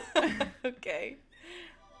 Okay.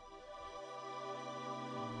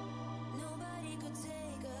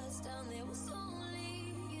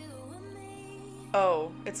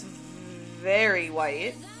 Oh, it's very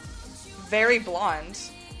white. Very blonde.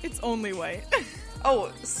 It's only white.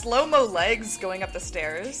 Oh, slow-mo legs going up the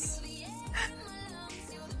stairs.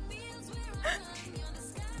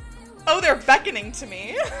 Oh, they're beckoning to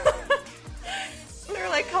me. They're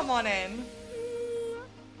like, come on in.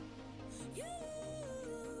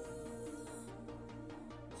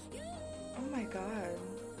 Oh my god.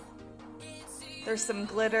 There's some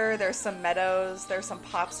glitter, there's some meadows, there's some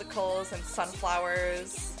popsicles and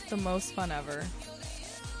sunflowers. The most fun ever.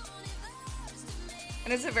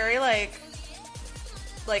 And it's a very, like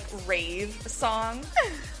rave song.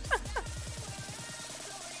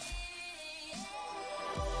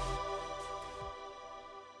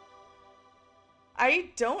 I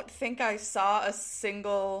don't think I saw a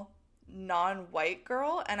single non-white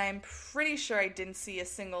girl, and I'm pretty sure I didn't see a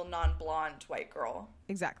single non-blonde white girl.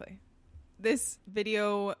 Exactly. This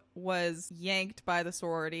video was yanked by the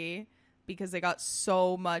sorority because they got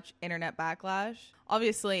so much internet backlash.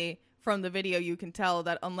 Obviously, from the video, you can tell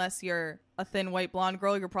that unless you're a thin white blonde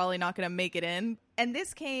girl, you're probably not going to make it in. And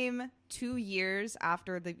this came 2 years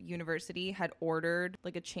after the university had ordered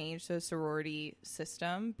like a change to the sorority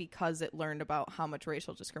system because it learned about how much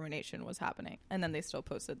racial discrimination was happening. And then they still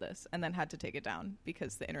posted this and then had to take it down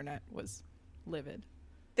because the internet was livid.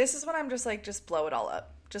 This is when I'm just like, just blow it all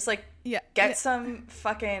up. Just like, get some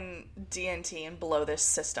fucking DNT and blow this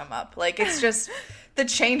system up. Like, it's just, the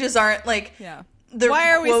changes aren't like... Yeah.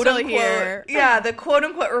 Why are we still here? Yeah, the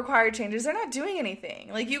quote-unquote required changes, they're not doing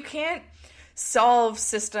anything. Like, you can't solve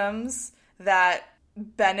systems that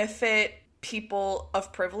benefit people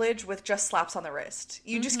of privilege with just slaps on the wrist.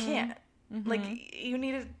 You just can't. Like, you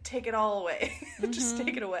need to take it all away. Just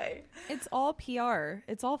take it away. It's all PR.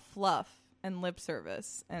 It's all fluff and lip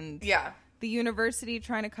service. And yeah. The university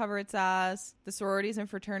trying to cover its ass, the sororities and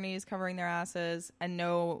fraternities covering their asses, and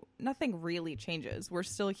nothing really changes. We're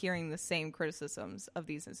still hearing the same criticisms of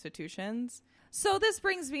these institutions. So this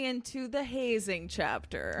brings me into the hazing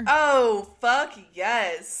chapter. Oh, fuck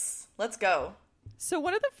yes. Let's go. So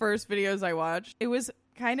one of the first videos I watched, it was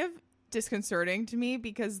kind of disconcerting to me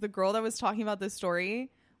because the girl that was talking about this story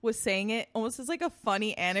was saying it almost as like a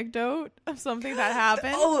funny anecdote of something that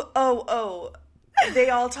happened. Oh.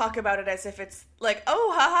 They all talk about it as if it's like,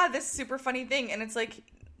 oh, haha, this super funny thing. And it's like,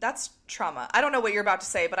 that's trauma. I don't know what you're about to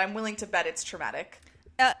say, but I'm willing to bet it's traumatic.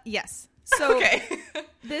 Yes. So okay.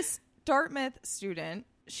 This Dartmouth student,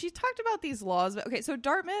 she talked about these laws. Okay, so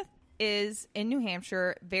Dartmouth is in New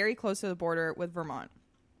Hampshire, very close to the border with Vermont.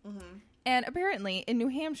 Mm-hmm. And apparently in New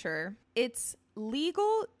Hampshire, it's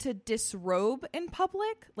legal to disrobe in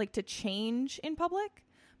public, like to change in public,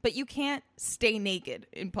 but you can't stay naked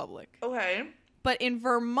in public. Okay. But in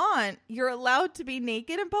Vermont, you're allowed to be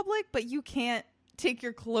naked in public, but you can't take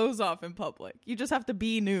your clothes off in public. You just have to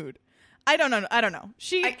be nude. I don't know.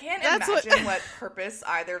 I can't imagine what purpose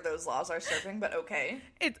either of those laws are serving, but okay.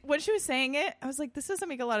 When she was saying it, I was like, this doesn't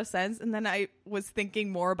make a lot of sense. And then I was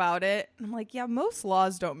thinking more about it. And I'm like, yeah, most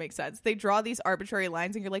laws don't make sense. They draw these arbitrary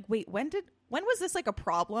lines and you're like, wait, when was this like a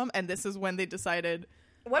problem? And this is when they decided...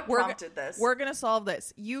 What prompted this? We're going to solve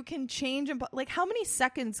this. You can change. Like, how many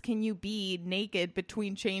seconds can you be naked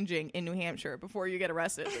between changing in New Hampshire before you get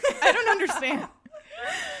arrested? I don't understand.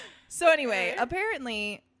 So anyway,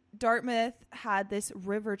 apparently Dartmouth had this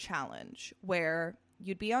river challenge where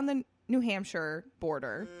you'd be on the New Hampshire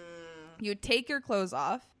border. You'd take your clothes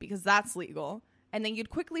off because that's legal. And then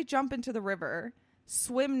you'd quickly jump into the river,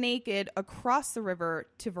 swim naked across the river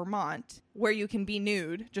to Vermont, where you can be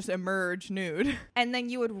nude, just emerge nude. And then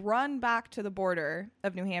you would run back to the border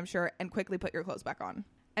of New Hampshire and quickly put your clothes back on.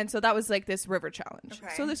 And so that was like this river challenge.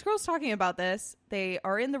 Okay. So this girl's talking about this. They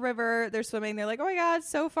are in the river. They're swimming. They're like, oh my God,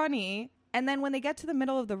 so funny. And then when they get to the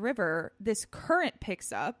middle of the river, this current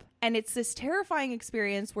picks up. And it's this terrifying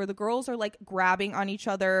experience where the girls are like grabbing on each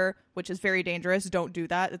other, which is very dangerous. Don't do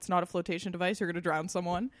that. It's not a flotation device. You're going to drown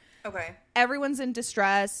someone. Okay. Everyone's in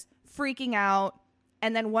distress, freaking out.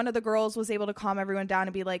 And then one of the girls was able to calm everyone down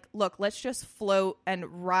and be like, look, let's just float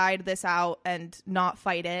and ride this out and not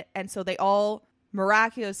fight it. And so they all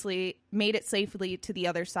miraculously made it safely to the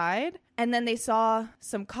other side. And then they saw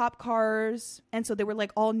some cop cars. And so they were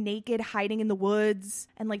like all naked, hiding in the woods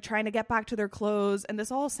and like trying to get back to their clothes. And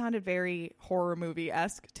this all sounded very horror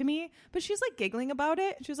movie-esque to me. But she's like giggling about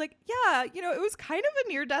it. She was like, yeah, it was kind of a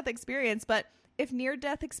near-death experience, but if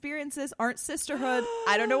near-death experiences aren't sisterhood,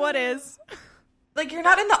 I don't know what is. Like, you're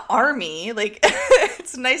not in the army. Like,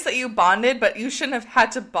 it's nice that you bonded, but you shouldn't have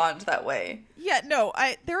had to bond that way. Yeah, no,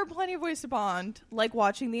 there are plenty of ways to bond, like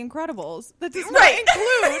watching The Incredibles. That does not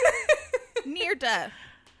include near-death.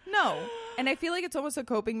 No. And I feel like it's almost a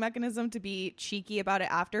coping mechanism to be cheeky about it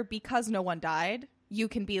after, because no one died. You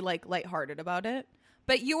can be, like, lighthearted about it.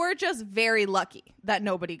 But you were just very lucky that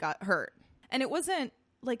nobody got hurt. And it wasn't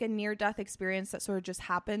like a near-death experience that sort of just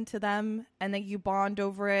happened to them and then you bond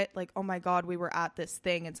over it, like, oh my God, we were at this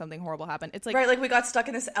thing and something horrible happened. It's like, right, like we got stuck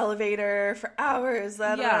in this elevator for hours.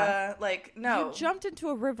 Yeah. Like, no. You jumped into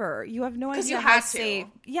a river. You have no idea how safe.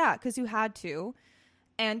 Yeah, because you had to.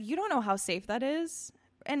 And you don't know how safe that is.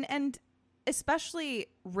 And especially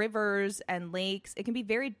rivers and lakes, it can be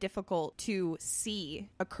very difficult to see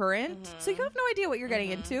a current. So you have no idea what you're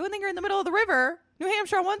getting into. And then you're in the middle of the river, New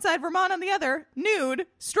Hampshire on one side, Vermont on the other, nude,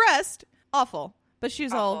 stressed, awful. But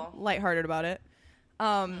she's all lighthearted about it.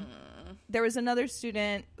 There was another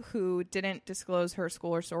student who didn't disclose her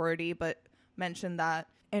school or sorority, but mentioned that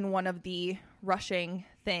in one of the rushing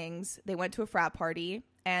things, they went to a frat party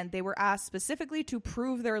and they were asked specifically to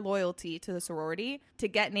prove their loyalty to the sorority to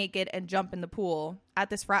get naked and jump in the pool at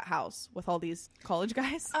this frat house with all these college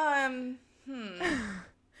guys.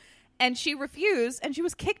 And she refused and she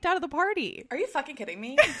was kicked out of the party. Are you fucking kidding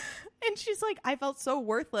me? And she's like, I felt so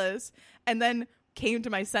worthless, and then came to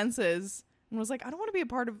my senses and was like, I don't want to be a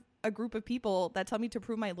part of a group of people that tell me to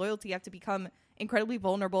prove my loyalty. I have to become incredibly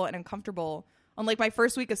vulnerable and uncomfortable on like my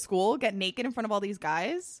first week of school, get naked in front of all these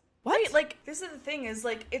guys. What? Right, like, this is the thing, is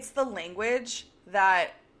like, it's the language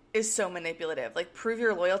that is so manipulative. Like, prove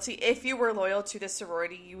your loyalty. If you were loyal to this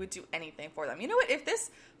sorority, you would do anything for them. You know what? If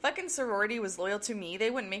this fucking sorority was loyal to me,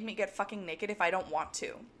 they wouldn't make me get fucking naked if I don't want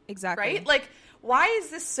to. Exactly. Right? Like, why is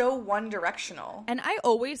this so one-directional? And I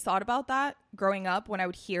always thought about that growing up when I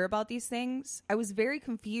would hear about these things. I was very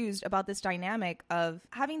confused about this dynamic of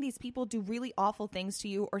having these people do really awful things to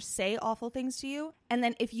you or say awful things to you. And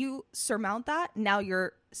then if you surmount that, now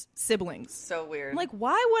you're siblings. So weird. Like,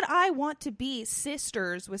 why would I want to be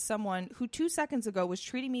sisters with someone who 2 seconds ago was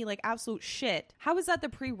treating me like absolute shit? How is that the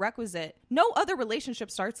prerequisite? No other relationship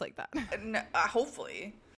starts like that. No,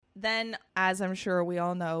 hopefully. Then, as I'm sure we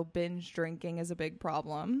all know, binge drinking is a big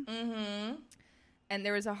problem. And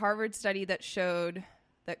there was a Harvard study that showed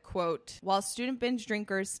that, quote, while student binge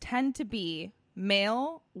drinkers tend to be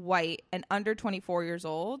male, white, and under 24 years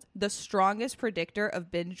old, the strongest predictor of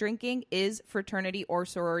binge drinking is fraternity or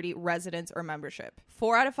sorority residence or membership.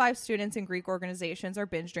 4 out of 5 students in Greek organizations are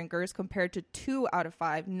binge drinkers compared to 2 out of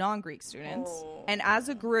 5 non-Greek students. And as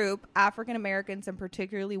a group, African Americans and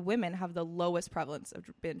particularly women have the lowest prevalence of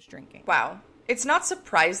binge drinking. Wow. It's not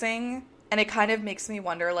surprising, and it kind of makes me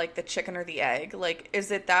wonder, like, the chicken or the egg. Like,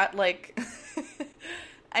 is it that, like...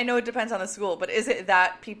 I know it depends on the school, but is it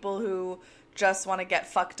that people who just want to get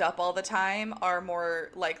fucked up all the time are more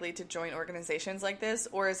likely to join organizations like this?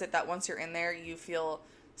 Or is it that once you're in there, you feel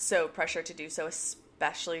so pressured to do so,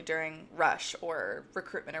 especially during rush or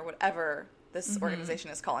recruitment or whatever this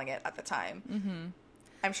organization is calling it at the time?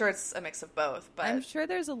 I'm sure it's a mix of both, but I'm sure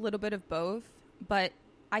there's a little bit of both, but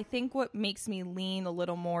I think what makes me lean a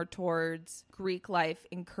little more towards Greek life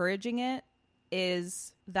encouraging it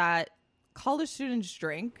is that college students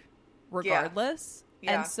drink regardless.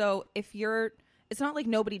 And so if it's not like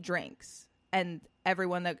nobody drinks and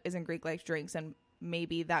everyone that is in Greek life drinks, and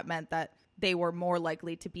maybe that meant that they were more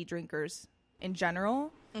likely to be drinkers in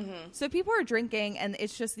general. So people are drinking, and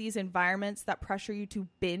it's just these environments that pressure you to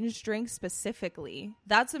binge drink specifically.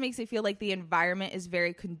 That's what makes it feel like the environment is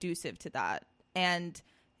very conducive to that. And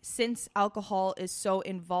since alcohol is so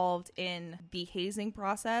involved in the hazing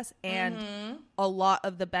process and a lot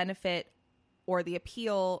of the benefit or the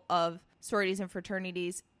appeal of sororities and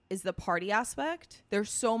fraternities is the party aspect, there's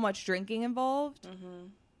so much drinking involved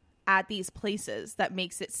at these places that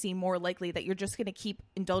makes it seem more likely that you're just going to keep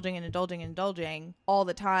indulging and indulging and indulging all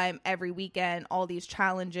the time, every weekend. All these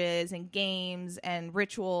challenges and games and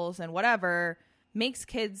rituals and whatever makes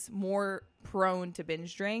kids more prone to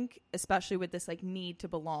binge drink, especially with this like need to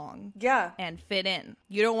belong and fit in.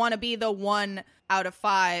 You don't want to be the 1 out of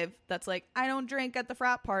 5 that's like, I don't drink at the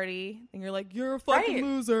frat party, and you're like, you're a fucking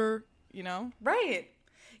loser, you know? Right.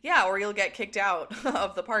 Yeah, or you'll get kicked out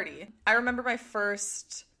of the party. I remember my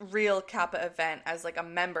first real Kappa event as like a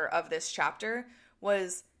member of this chapter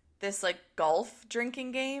was this like golf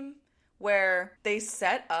drinking game where they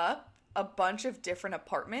set up a bunch of different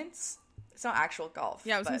apartments. It's not actual golf.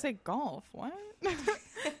 Yeah, I was going to say golf. What?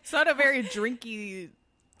 It's not a very drinky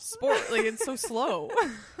sport. Like, it's so slow.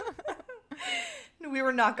 We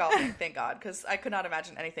were not golfing, thank God, because I could not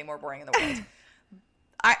imagine anything more boring in the world.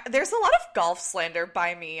 There's a lot of golf slander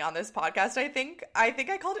by me on this podcast, I think. I think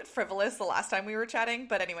I called it frivolous the last time we were chatting,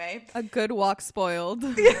 but anyway. A good walk spoiled.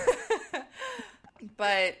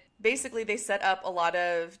 But basically, they set up a lot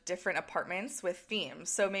of different apartments with themes.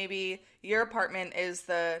 So maybe your apartment is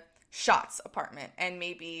the shots apartment, and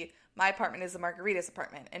maybe my apartment is the margaritas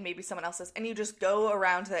apartment, and maybe someone else's, and you just go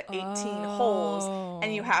around the 18 holes,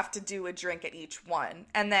 and you have to do a drink at each one.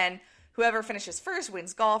 And then whoever finishes first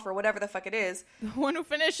wins golf or whatever the fuck it is. The one who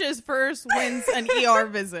finishes first wins an ER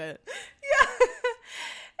visit. Yeah.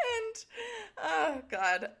 And, oh,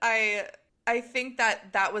 God. I think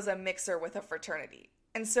that was a mixer with a fraternity.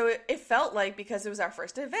 And so it felt like, because it was our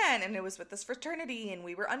first event and it was with this fraternity and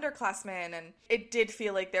we were underclassmen, and it did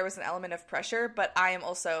feel like there was an element of pressure. But I am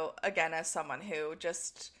also, again, as someone who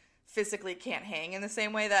just physically can't hang in the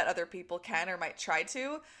same way that other people can or might try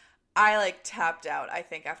to, I like tapped out, I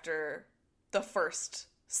think, after the first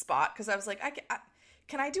spot, because I was like,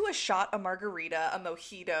 can I do a shot, a margarita, a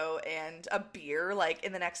mojito, and a beer like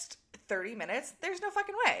in the next 30 minutes? There's no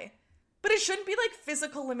fucking way. But it shouldn't be like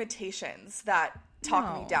physical limitations that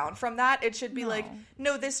talk me down from that. It should be like,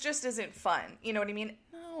 no, this just isn't fun. You know what I mean?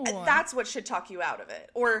 No. That's what should talk you out of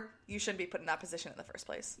it. Or you shouldn't be put in that position in the first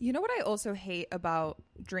place. You know what I also hate about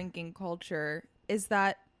drinking culture is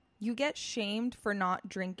that you get shamed for not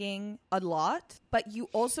drinking a lot, but you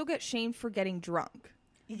also get shamed for getting drunk.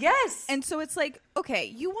 Yes. And so it's like, okay,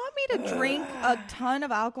 you want me to drink a ton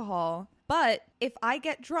of alcohol, but if I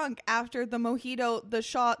get drunk after the mojito, the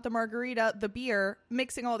shot, the margarita, the beer,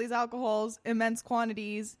 mixing all these alcohols, immense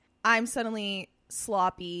quantities, I'm suddenly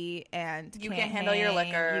sloppy and you can't handle your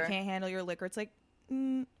liquor. You can't handle your liquor. It's like,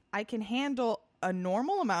 I can handle a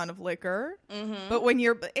normal amount of liquor, but when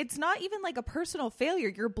it's not even like a personal failure.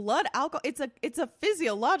 Your blood alcohol, it's a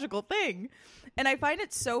physiological thing. And I find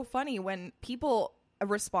it so funny when people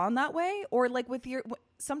respond that way, or like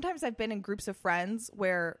sometimes I've been in groups of friends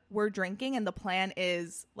where we're drinking and the plan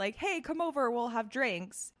is like, hey, come over, we'll have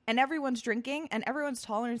drinks, and everyone's drinking and everyone's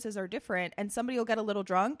tolerances are different, and somebody will get a little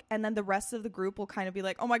drunk and then the rest of the group will kind of be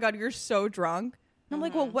like, oh my god, you're so drunk. And I'm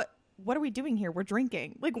like, well, what are we doing here? We're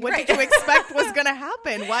drinking. Like, what did you expect was gonna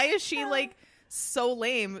happen? Why is she like so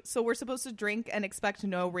lame? So we're supposed to drink and expect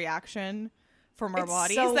no reaction from our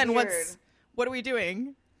bodies? So then weird. What are we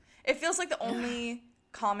doing? It feels like the only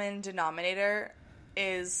common denominator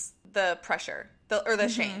is the pressure or the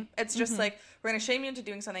shame. It's just like, we're going to shame you into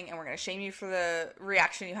doing something, and we're going to shame you for the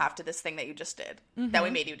reaction you have to this thing that you just did, that we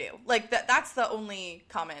made you do. Like, that's the only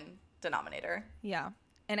common denominator. Yeah.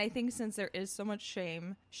 And I think since there is so much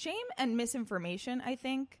shame and misinformation, I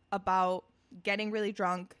think, about getting really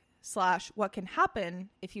drunk / what can happen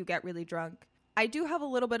if you get really drunk, I do have a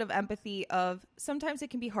little bit of empathy of sometimes it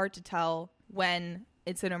can be hard to tell when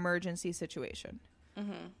it's an emergency situation.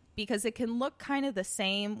 Because it can look kind of the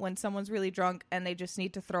same when someone's really drunk and they just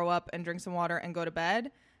need to throw up and drink some water and go to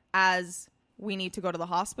bed, as we need to go to the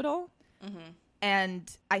hospital.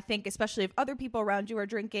 And I think especially if other people around you are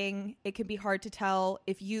drinking, it can be hard to tell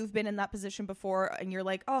if you've been in that position before and you're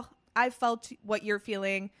like, oh, I felt what you're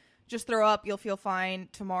feeling. Just throw up. You'll feel fine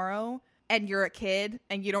tomorrow. And you're a kid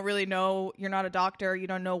and you don't really know. You're not a doctor. You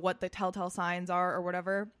don't know what the telltale signs are or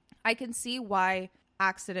whatever. I can see why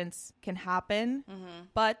accidents can happen,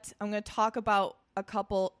 but I'm going to talk about a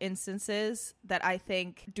couple instances that I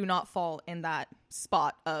think do not fall in that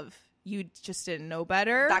spot of you just didn't know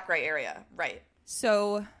better. That gray area, right.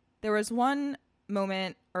 So there was one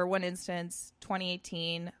moment or one instance,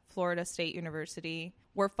 2018, Florida State University,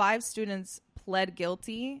 where 5 students pled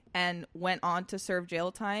guilty and went on to serve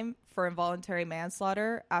jail time for involuntary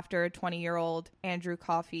manslaughter after a 20-year-old Andrew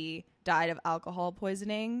Coffey died of alcohol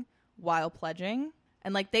poisoning while pledging.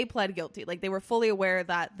 And, like, they pled guilty. Like, they were fully aware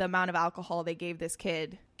that the amount of alcohol they gave this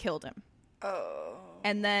kid killed him. Oh.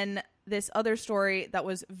 And then this other story that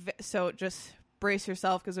was... so just brace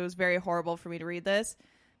yourself because it was very horrible for me to read this.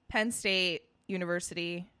 Penn State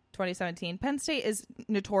University, 2017. Penn State is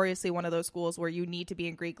notoriously one of those schools where you need to be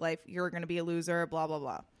in Greek life. You're going to be a loser, blah, blah,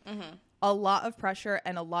 blah. A lot of pressure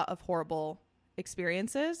and a lot of horrible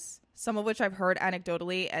experiences, some of which I've heard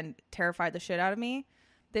anecdotally and terrified the shit out of me.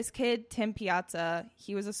 This kid, Tim Piazza,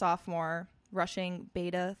 he was a sophomore rushing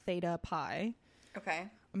Beta Theta Pi. Okay.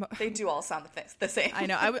 They do all sound the same. I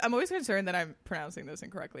know. I'm always concerned that I'm pronouncing this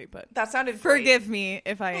incorrectly, but that sounded forgive me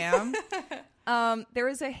if I am. There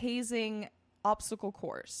is a hazing obstacle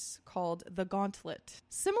course called the Gauntlet,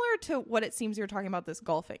 similar to what it seems you're talking about, this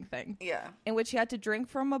golfing thing. Yeah. In which he had to drink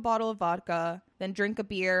from a bottle of vodka, then drink a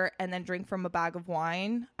beer, and then drink from a bag of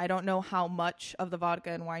wine. I don't know how much of the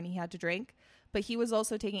vodka and wine he had to drink. But he was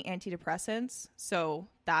also taking antidepressants, so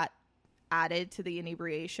that added to the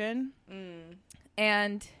inebriation.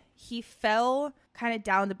 And he fell kind of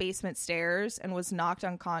down the basement stairs and was knocked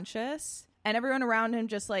unconscious. And everyone around him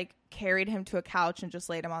just, like, carried him to a couch and just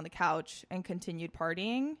laid him on the couch and continued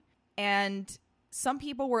partying. And some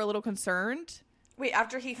people were a little concerned. Wait,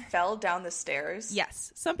 after he fell down the stairs?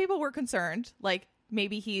 Yes. Some people were concerned, like,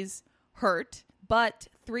 maybe he's hurt. But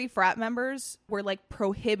 3 frat members were, like,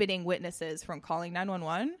 prohibiting witnesses from calling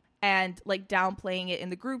 911. and like downplaying it in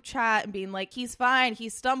the group chat and being like, he's fine, he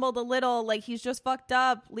stumbled a little, like he's just fucked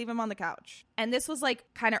up, leave him on the couch. And this was like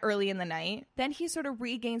kind of early in the night. Then he sort of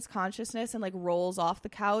regains consciousness and like rolls off the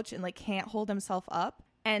couch and like can't hold himself up.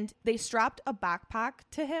 And they strapped a backpack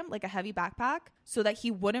to him, like a heavy backpack, so that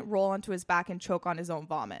he wouldn't roll onto his back and choke on his own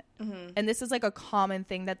vomit. And this is like a common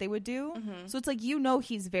thing that they would do. So it's like, you know,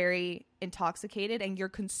 he's very intoxicated and you're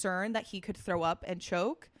concerned that he could throw up and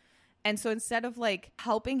choke. And so instead of like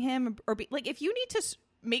helping him or be like, if you need to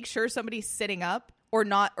make sure somebody's sitting up or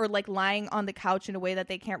not, or like lying on the couch in a way that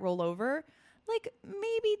they can't roll over, like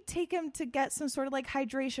maybe take him to get some sort of like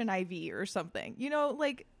hydration IV or something, you know,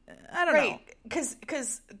 like, I don't know.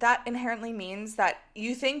 Because that inherently means that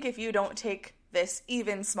you think if you don't take this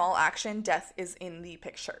even small action, death is in the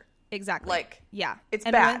picture. Exactly. Like, yeah. It's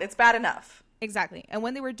bad. It's bad enough. Exactly. And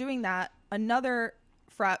when they were doing that, another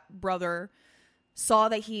frat brother saw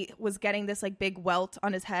that he was getting this like big welt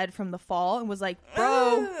on his head from the fall and was like,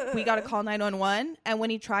 bro, we got to call 911. And when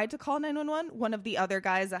he tried to call 911, one of the other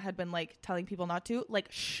guys that had been like telling people not to, like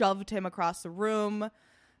shoved him across the room.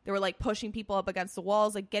 They were like pushing people up against the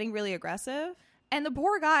walls, like getting really aggressive. And the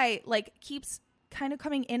poor guy like keeps kind of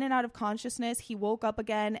coming in and out of consciousness. He woke up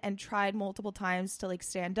again and tried multiple times to like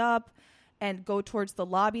stand up and go towards the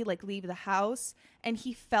lobby, like leave the house. And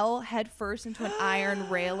he fell headfirst into an iron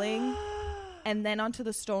railing and then onto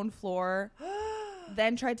the stone floor.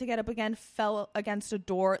 Then tried to get up again, fell against a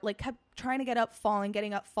door, like kept trying to get up, falling,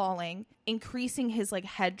 getting up, falling, increasing his like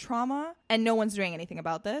head trauma. And no one's doing anything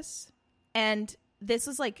about this. And this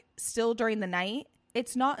is like still during the night.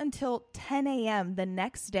 It's not until 10 a.m. the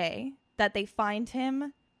next day that they find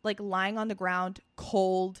him like lying on the ground,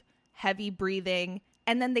 cold, heavy breathing.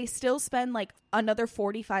 And then they still spend like another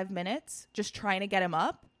 45 minutes just trying to get him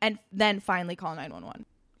up and then finally call 911.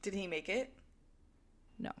 Did he make it?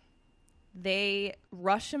 No. They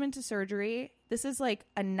rush him into surgery. This is like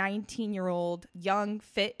a 19-year-old young,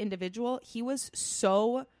 fit individual. He was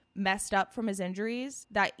so messed up from his injuries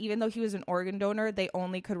that even though he was an organ donor, they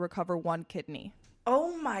only could recover one kidney.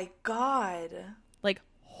 Oh my God. Like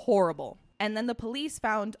horrible. And then the police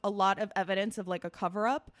found a lot of evidence of like a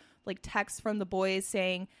cover-up, like texts from the boys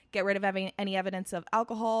saying, get rid of any evidence of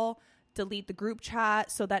alcohol, delete the group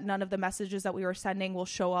chat so that none of the messages that we were sending will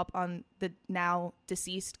show up on the now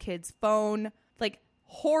deceased kid's phone. Like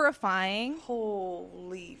horrifying.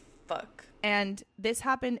 Holy fuck. And this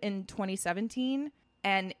happened in 2017.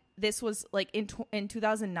 And this was like in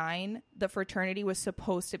 2009, the fraternity was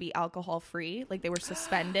supposed to be alcohol free. Like they were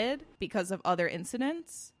suspended because of other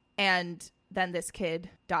incidents. And then this kid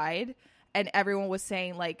died. And everyone was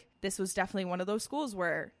saying like, this was definitely one of those schools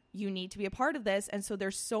where you need to be a part of this. And so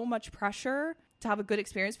there's so much pressure to have a good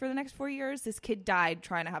experience for the next 4 years. This kid died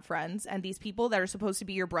trying to have friends. And these people that are supposed to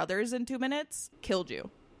be your brothers in 2 minutes killed you.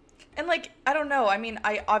 And, like, I don't know. I mean,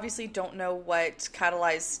 I obviously don't know what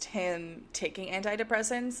catalyzed him taking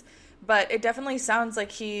antidepressants, but it definitely sounds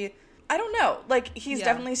like I don't know. Like, he's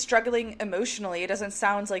definitely struggling emotionally. It doesn't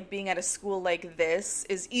sound like being at a school like this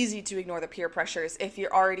is easy to ignore the peer pressures if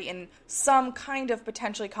you're already in some kind of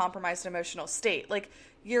potentially compromised emotional state. Like,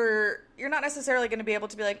 you're not necessarily going to be able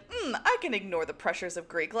to be like, I can ignore the pressures of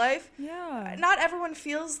Greek life. Yeah. Not everyone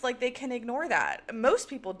feels like they can ignore that. Most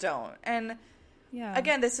people don't. And yeah.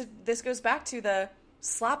 Again, this goes back to the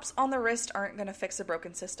slaps on the wrist aren't going to fix a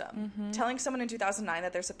broken system. Mm-hmm. Telling someone in 2009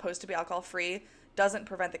 that they're supposed to be alcohol-free doesn't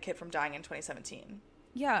prevent the kid from dying in 2017.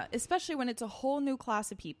 Yeah, especially when it's a whole new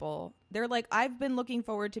class of people. They're like, I've been looking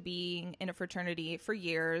forward to being in a fraternity for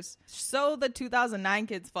years. So the 2009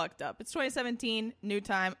 kids fucked up. It's 2017, new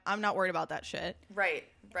time. I'm not worried about that shit. Right.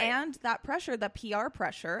 And that pressure, that PR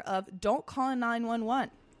pressure of don't call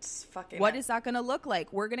 911. What is that going to look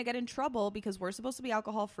like? We're going to get in trouble because we're supposed to be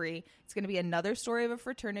alcohol free. It's going to be another story of a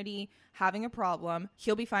fraternity having a problem.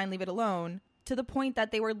 He'll be fine. Leave it alone. To the point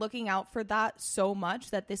that they were looking out for that so much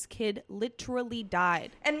that this kid literally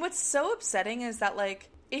died. And what's so upsetting is that, like,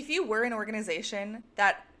 if you were an organization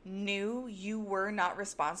that knew you were not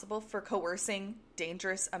responsible for coercing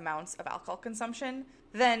dangerous amounts of alcohol consumption,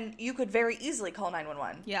 then you could very easily call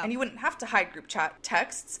 911. Yeah. And you wouldn't have to hide group chat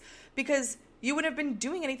texts because you wouldn't have been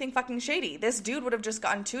doing anything fucking shady. This dude would have just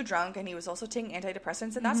gotten too drunk, and he was also taking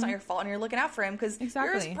antidepressants, and that's not your fault, and you're looking out for him because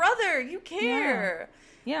you're his brother. You care.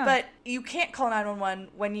 Yeah. But you can't call 911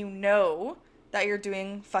 when you know that you're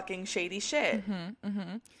doing fucking shady shit. Mm-hmm,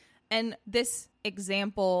 mm-hmm. And this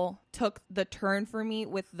example took the turn for me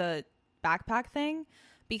with the backpack thing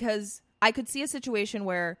because I could see a situation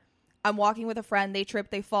where I'm walking with a friend, they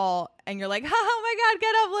trip, they fall, and you're like, oh my God,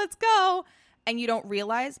 get up, let's go. And you don't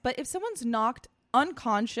realize. But if someone's knocked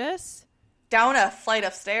unconscious down a flight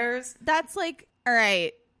of stairs, that's like, all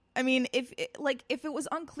right, I mean, if it was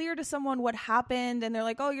unclear to someone what happened and they're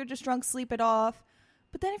like, oh, you're just drunk, sleep it off.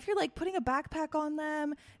 But then if you're like putting a backpack on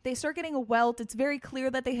them, they start getting a welt. It's very clear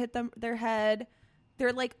that they hit their head.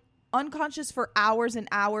 They're like unconscious for hours and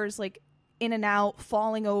hours, like in and out,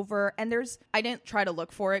 falling over. And I didn't try to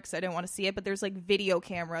look for it because I didn't want to see it, but there's like video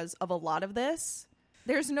cameras of a lot of this.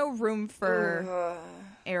 There's no room for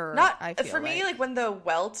error. I feel for me, like when the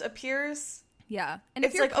welt appears. Yeah. And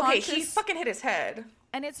it's like, okay, he fucking hit his head.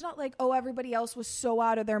 And it's not like, oh, everybody else was so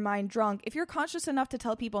out of their mind drunk. If you're conscious enough to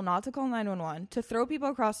tell people not to call 911, to throw people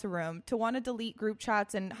across the room, to want to delete group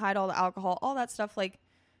chats and hide all the alcohol, all that stuff, like,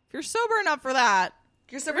 if you're sober enough for that.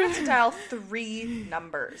 You're sober enough to dial 3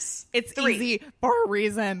 numbers. It's 3. Easy for a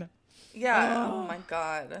reason. Yeah. Oh, my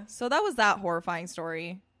God. So that was that horrifying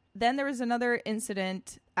story. Then there was another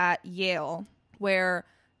incident at Yale where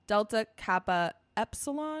Delta Kappa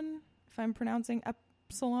Epsilon, if I'm pronouncing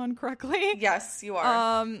Epsilon correctly. Yes, you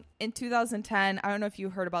are. In 2010, I don't know if you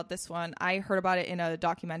heard about this one. I heard about it in a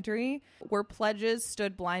documentary where pledges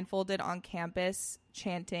stood blindfolded on campus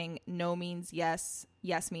chanting "No means yes,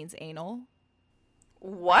 yes means anal."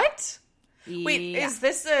 What? Yeah. Wait, is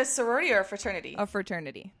this a sorority or a fraternity? A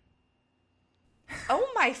fraternity. Oh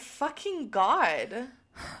my fucking God.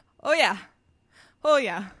 Oh yeah. Oh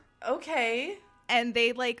yeah. Okay. And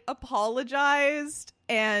they like apologized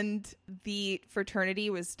and the fraternity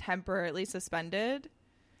was temporarily suspended.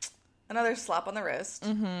 Another slap on the wrist.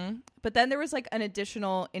 Mm-hmm. But then there was like an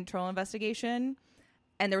additional internal investigation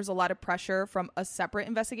and there was a lot of pressure from a separate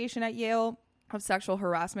investigation at Yale of sexual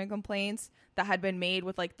harassment complaints that had been made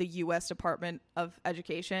with like the U.S. Department of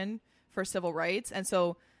Education for civil rights. And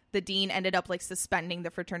so the dean ended up like suspending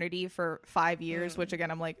the fraternity for 5 years, which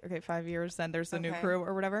again, I'm like, okay, 5 years, then there's the new crew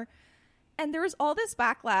or whatever. And there was all this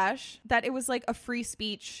backlash that it was like a free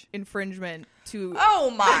speech infringement to... Oh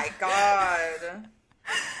my God.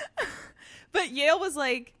 But Yale was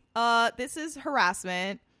like, this is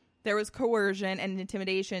harassment. There was coercion and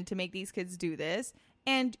intimidation to make these kids do this.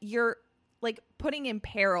 And you're like putting in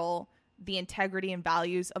peril the integrity and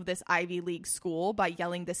values of this Ivy League school by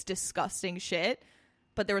yelling this disgusting shit.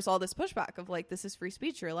 But there was all this pushback of like, this is free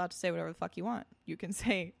speech. You're allowed to say whatever the fuck you want. You can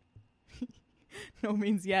say no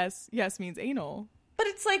means yes. Yes means anal. But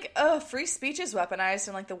it's like, free speech is weaponized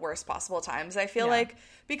in like the worst possible times. I feel like,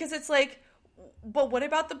 because it's like, but what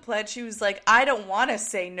about the pledge who's like, I don't want to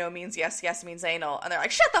say no means yes, yes means anal. And they're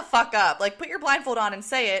like, shut the fuck up. Like, put your blindfold on and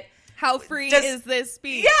say it. How free is this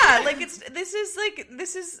speech? Yeah, like this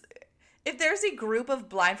is, if there's a group of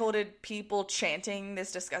blindfolded people chanting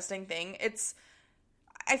this disgusting thing,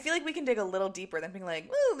 I feel like we can dig a little deeper than being like,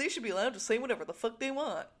 well, they should be allowed to say whatever the fuck they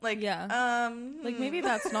want. Like, like maybe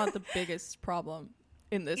that's not the biggest problem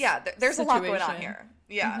in this. Yeah, there's situation. a lot going on here.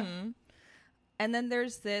 Yeah. Mm-hmm. And then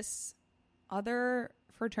there's this other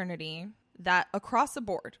fraternity that across the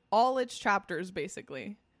board, all its chapters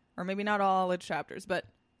basically, or maybe not all its chapters, but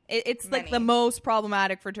it's like the most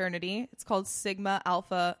problematic fraternity. It's called Sigma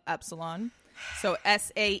Alpha Epsilon. So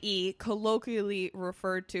SAE, colloquially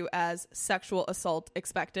referred to as sexual assault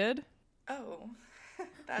expected. Oh,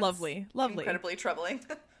 that's lovely. Incredibly troubling.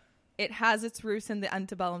 It has its roots in the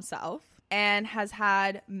antebellum South and has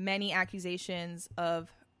had many accusations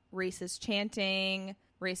of racist chanting,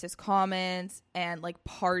 racist comments, and like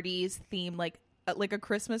parties themed like a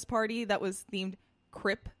Christmas party that was themed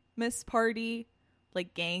Cripmas party,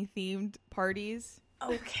 like gang themed parties.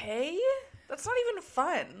 Okay. That's not even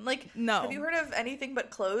fun. Like, no. Have you heard of anything but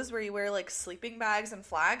clothes where you wear like sleeping bags and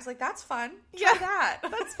flags? Like, that's fun. Try that.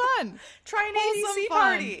 That's fun. Try an ABC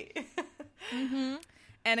party. Mm-hmm.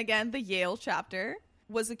 And again, the Yale chapter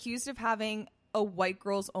was accused of having a white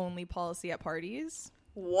girls only policy at parties.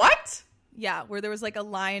 What? Yeah, where there was like a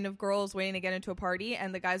line of girls waiting to get into a party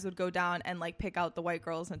and the guys would go down and like pick out the white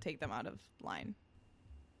girls and take them out of line.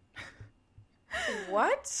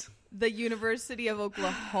 What? The University of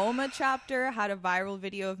Oklahoma chapter had a viral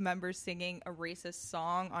video of members singing a racist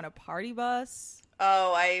song on a party bus.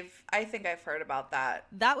 Oh, I think I've heard about that.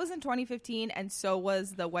 That was in 2015, and so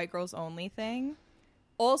was the white girls only thing.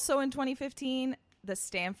 Also in 2015, the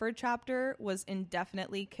Stanford chapter was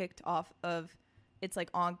indefinitely kicked off of its like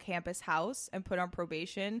on-campus house and put on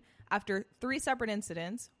probation after 3 separate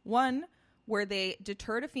incidents. One where they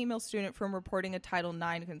deterred a female student from reporting a Title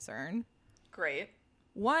IX concern. Great.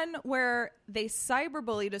 One where they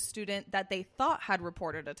cyberbullied a student that they thought had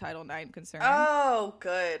reported a Title IX concern. Oh,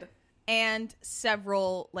 good. And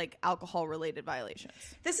several, like, alcohol-related violations.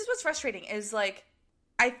 This is what's frustrating, is, like,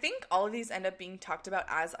 I think all of these end up being talked about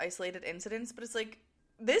as isolated incidents, but it's like,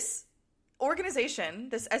 this organization,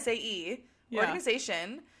 this SAE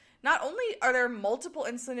organization, not only are there multiple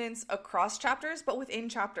incidents across chapters, but within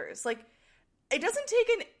chapters. Like, it doesn't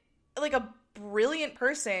take a brilliant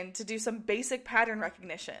person to do some basic pattern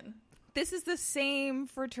recognition. This is the same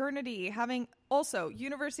fraternity having also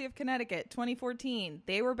University of Connecticut 2014.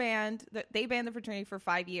 They banned the fraternity for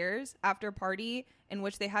 5 years after a party in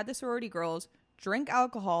which they had the sorority girls drink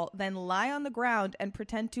alcohol, then lie on the ground and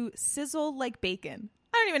pretend to sizzle like bacon.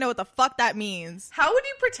 I don't even know what the fuck that means. How would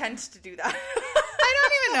you pretend to do that? I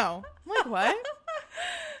don't even know. I'm like, what?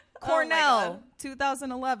 Cornell,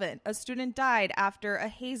 2011. A student died after a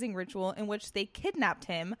hazing ritual in which they kidnapped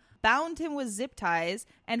him, bound him with zip ties,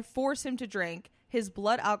 and forced him to drink. His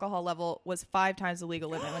blood alcohol level was 5 times the legal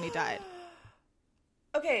limit when he died.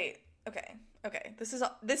 Okay. This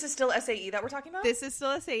is still SAE that we're talking about? This is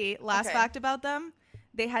still SAE. Last fact about them.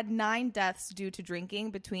 They had 9 deaths due to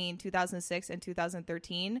drinking between 2006 and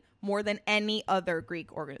 2013, more than any other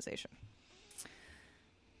Greek organization.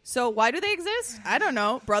 So why do they exist? I don't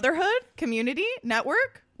know. Brotherhood? Community?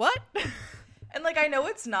 Network? What? And, like, I know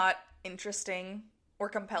it's not interesting or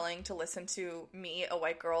compelling to listen to me, a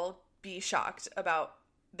white girl, be shocked about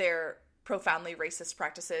their profoundly racist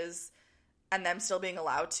practices and them still being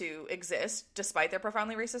allowed to exist despite their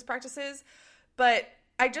profoundly racist practices. But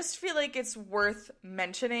I just feel like it's worth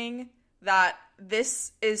mentioning that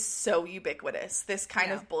this is so ubiquitous, this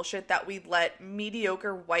kind of bullshit that we let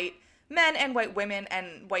mediocre white men and white women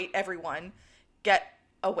and white everyone get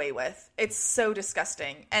away with. It's so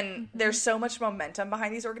disgusting. And there's so much momentum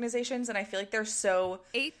behind these organizations, and I feel like they're so...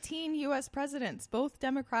 18 U.S. presidents, both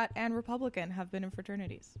Democrat and Republican, have been in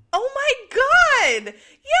fraternities. Oh my god!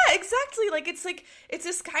 Yeah, exactly. Like, it's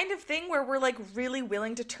this kind of thing where we're, like, really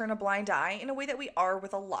willing to turn a blind eye in a way that we are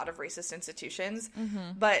with a lot of racist institutions.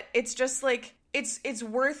 But it's just, like, it's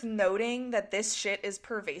worth noting that this shit is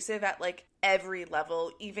pervasive at, like, every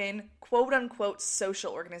level, even quote-unquote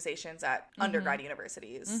social organizations at undergrad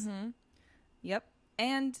universities. Yep.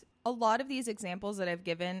 And a lot of these examples that I've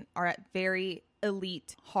given are at very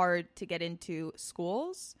elite, hard to get into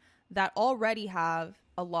schools that already have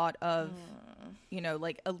a lot of,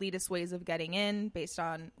 like elitist ways of getting in based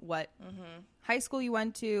on what high school you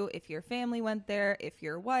went to, if your family went there, if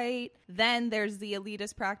you're white. Then there's the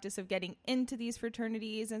elitist practice of getting into these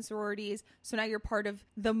fraternities and sororities. So now you're part of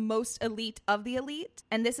the most elite of the elite,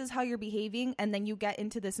 and this is how you're behaving. And then you get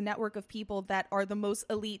into this network of people that are the most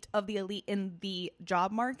elite of the elite in the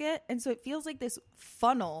job market. And so it feels like this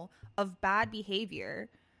funnel of bad behavior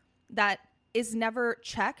that is never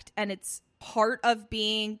checked, and it's part of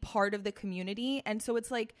being part of the community. And so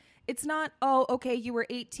it's like, it's not, oh, okay, you were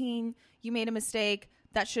 18, you made a mistake,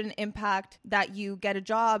 that shouldn't impact that you get a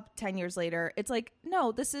job 10 years later. It's like,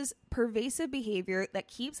 no, this is pervasive behavior that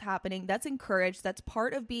keeps happening, that's encouraged, that's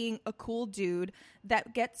part of being a cool dude,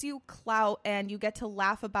 that gets you clout, and you get to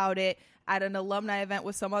laugh about it at an alumni event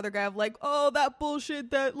with some other guy of like, oh, that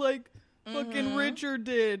bullshit that like fucking Richard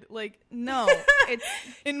did. Like, no, it's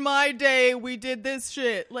in my day we did this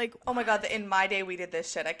shit. Like, oh my god, in my day we did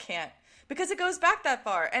this shit. I can't, because it goes back that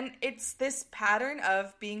far, and it's this pattern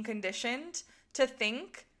of being conditioned to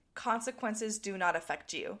think consequences do not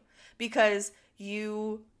affect you because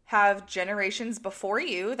you have generations before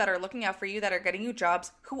you that are looking out for you, that are getting you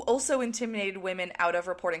jobs, who also intimidated women out of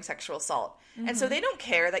reporting sexual assault. And so they don't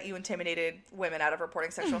care that you intimidated women out of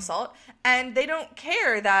reporting sexual assault, and they don't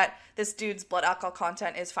care that this dude's blood alcohol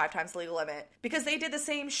content is 5 times the legal limit, because they did the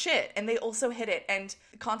same shit and they also hit it, and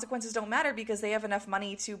consequences don't matter because they have enough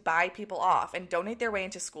money to buy people off and donate their way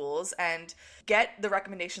into schools and get the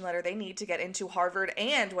recommendation letter they need to get into Harvard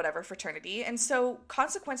and whatever fraternity. And so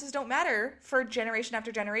consequences don't matter for generation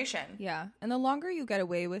after generation. Yeah. And the longer you get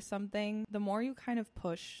away with something, the more you kind of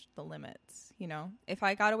push the limits. You know, if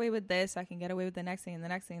I got away with this, I can get away with the next thing and the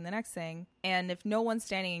next thing and the next thing. And if no one's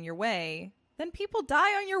standing in your way, then people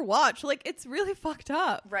die on your watch. Like, it's really fucked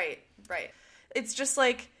up. Right. It's just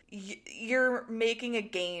like you're making a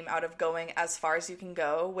game out of going as far as you can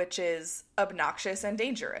go, which is obnoxious and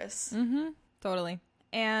dangerous. Totally.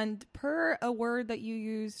 And per a word that you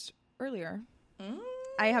used earlier,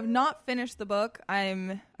 I have not finished the book.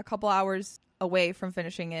 I'm a couple hours away from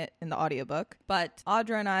finishing it in the audiobook, but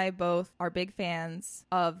Audra and I both are big fans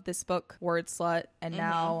of this book, Word Slut, and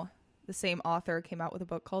now the same author came out with a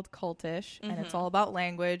book called Cultish, and it's all about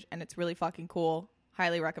language, and it's really fucking cool.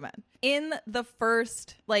 Highly recommend. In the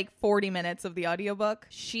first 40 minutes of the audiobook,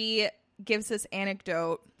 she gives this an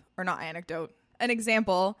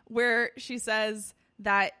example where she says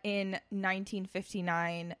that in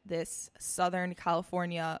 1959, this Southern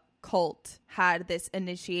California cult had this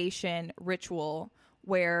initiation ritual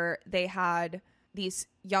where they had these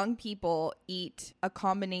young people eat a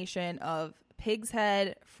combination of pig's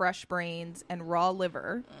head, fresh brains, and raw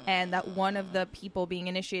liver, and that one of the people being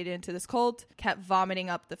initiated into this cult kept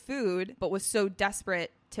vomiting up the food, but was so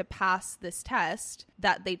desperate to pass this test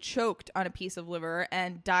that they choked on a piece of liver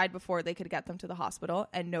and died before they could get them to the hospital,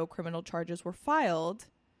 and no criminal charges were filed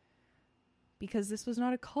because this was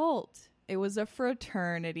not a cult. It was a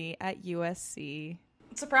fraternity at USC.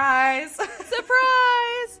 Surprise.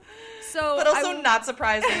 Surprise! So, but also not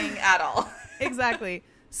surprising at all. Exactly.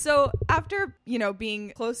 So after,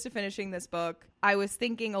 being close to finishing this book, I was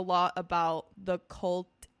thinking a lot about the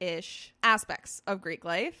cult-ish aspects of Greek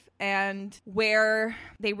life and where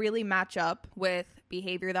they really match up with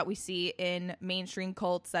behavior that we see in mainstream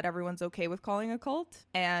cults that everyone's okay with calling a cult.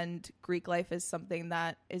 And Greek life is something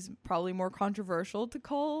that is probably more controversial to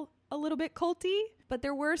call a little bit culty. But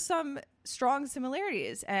there were some strong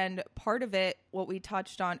similarities, and part of it, what we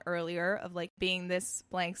touched on earlier, of like being this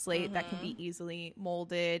blank slate that can be easily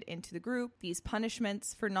molded into the group, these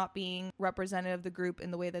punishments for not being representative of the group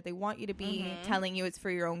in the way that they want you to be, telling you it's for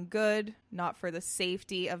your own good, not for the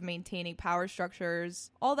safety of maintaining power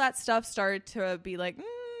structures. All that stuff started to be like,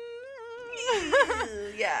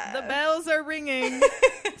 yeah, the bells are ringing.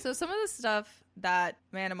 So some of the stuff that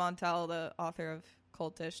Amanda Montel, the author of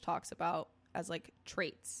Cultish, talks about as like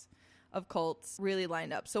traits of cults really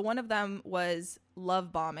lined up. So one of them was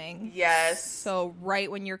love bombing. Yes. So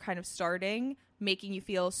right when you're kind of starting, making you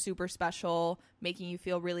feel super special, making you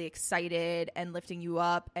feel really excited and lifting you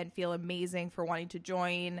up and feel amazing for wanting to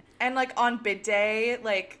join. And like on bid day,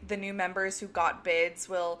 like the new members who got bids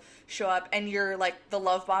will show up and you're like, the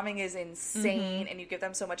love bombing is insane and you give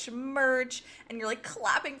them so much merch and you're like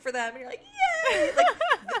clapping for them and you're like, yay! Like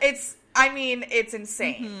it's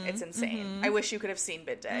insane. It's insane. I wish you could have seen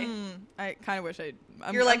bid day. I kind of wish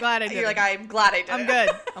I'm glad I did. You're like, I'm glad I did. I'm good.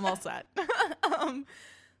 I'm all set.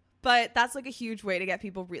 But that's like a huge way to get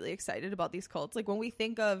people really excited about these cults. Like when we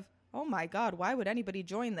think of, oh my God, why would anybody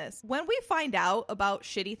join this? When we find out about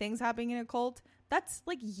shitty things happening in a cult, that's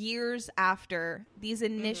like years after these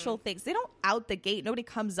initial things. They don't out the gate. Nobody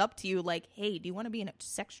comes up to you like, hey, do you want to be in a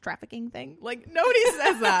sex trafficking thing? Like nobody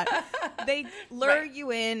says that. They lure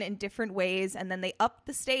you in different ways and then they up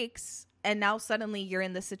the stakes. And now suddenly you're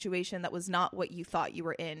in the situation that was not what you thought you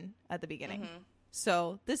were in at the beginning.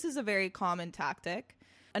 So this is a very common tactic.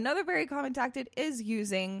 Another very common tactic is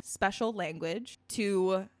using special language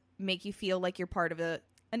to make you feel like you're part of an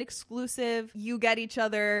exclusive, you get each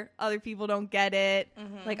other people don't get it,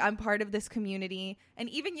 like I'm part of this community. And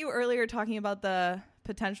even you earlier talking about the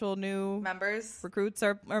potential new members, recruits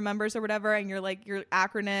or members or whatever, and you're like your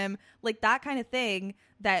acronym, like that kind of thing,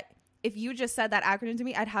 that if you just said that acronym to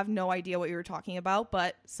me, I'd have no idea what you were talking about,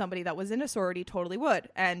 but somebody that was in a sorority totally would.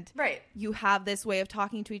 And you have this way of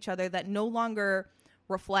talking to each other that no longer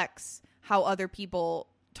reflects how other people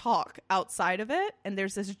talk outside of it, and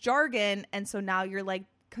there's this jargon, and so now you're like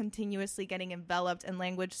continuously getting enveloped, and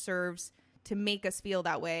language serves to make us feel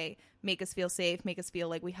that way, make us feel safe, make us feel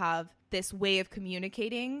like we have this way of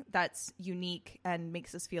communicating that's unique and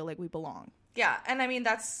makes us feel like we belong. Yeah, and I mean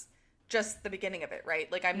that's just the beginning of it,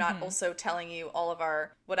 right? Like I'm not also telling you all of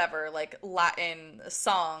our whatever like Latin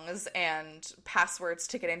songs and passwords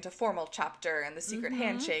to get into formal chapter and the secret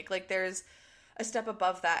handshake. Like there's a step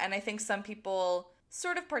above that. And I think some people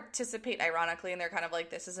sort of participate ironically and they're kind of like,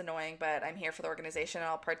 this is annoying, but I'm here for the organization and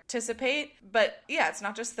I'll participate. But yeah, it's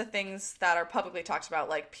not just the things that are publicly talked about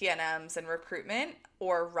like PNMs and recruitment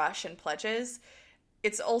or rush and pledges.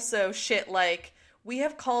 It's also shit like we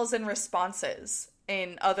have calls and responses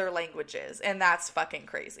in other languages, and that's fucking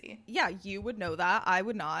crazy. Yeah, you would know that. I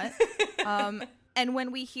would not. And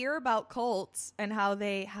when we hear about cults and how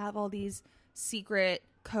they have all these secret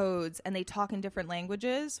codes and they talk in different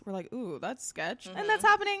languages, we're like, ooh, that's sketch. And that's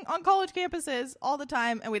happening on college campuses all the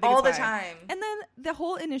time, and we think all it's the fine. time. And then the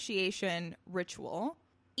whole initiation ritual,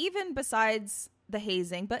 even besides the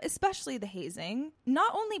hazing, but especially the hazing,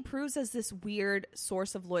 not only proves as this weird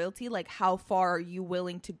source of loyalty, like how far are you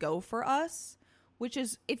willing to go for us, which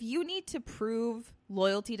is if you need to prove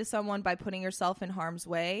loyalty to someone by putting yourself in harm's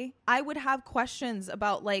way, I would have questions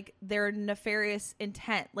about like their nefarious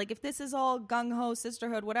intent. Like if this is all gung-ho,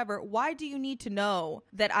 sisterhood, whatever, why do you need to know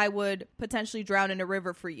that I would potentially drown in a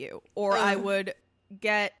river for you? Or I would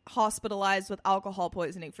get hospitalized with alcohol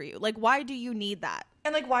poisoning for you? Like why do you need that?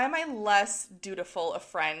 And like why am I less dutiful a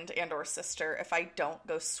friend and or sister if I don't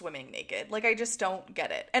go swimming naked? Like I just don't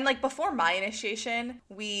get it. And like before my initiation,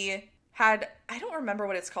 we had, I don't remember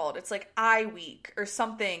what it's called. It's like I week or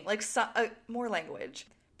something, like more language.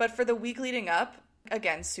 But for the week leading up,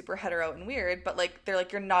 again, super hetero and weird, but like they're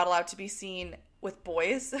like, you're not allowed to be seen with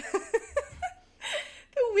boys. The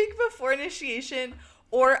week before initiation,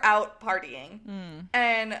 or out partying.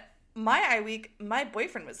 And my I week, my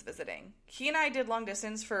boyfriend was visiting. He and I did long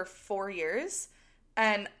distance for 4 years.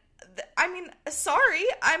 And I mean, sorry,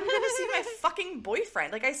 I'm going to see my fucking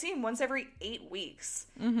boyfriend. Like, I see him once every 8 weeks.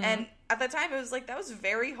 And at the time, it was like, that was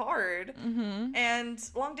very hard. And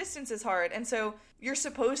long distance is hard. And so you're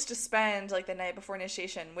supposed to spend, like, the night before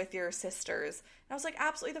initiation with your sisters. And I was like,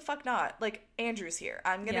 absolutely the fuck not. Like, Andrew's here.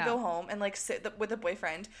 I'm going to go home and, like, sit with a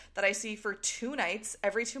boyfriend that I see for 2 nights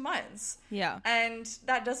every 2 months. Yeah. And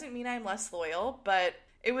that doesn't mean I'm less loyal, but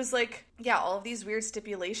it was like, yeah, all of these weird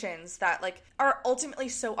stipulations that, like, are ultimately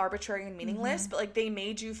so arbitrary and meaningless, but, like, they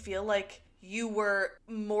made you feel like you were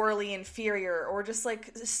morally inferior or just,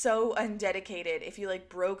 like, so undedicated if you, like,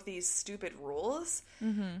 broke these stupid rules.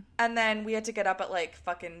 And then we had to get up at, like,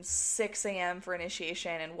 fucking 6 a.m. for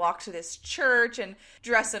initiation and walk to this church and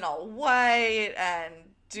dress in all white and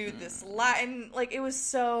do this Latin. Like, it was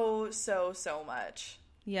so much.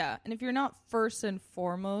 Yeah. And if you're not first and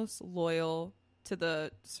foremost loyal to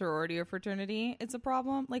the sorority or fraternity, it's a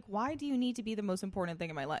problem. Like, why do you need to be the most important thing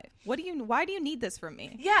in my life? Why do you need this from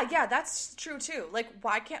me? Yeah, that's true too. Like,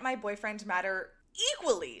 why can't my boyfriend matter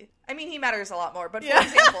equally? I mean, he matters a lot more, but for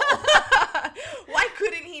example, why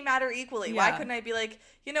couldn't he matter equally? Why couldn't I be like,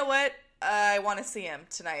 you know what? I want to see him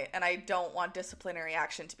tonight, and I don't want disciplinary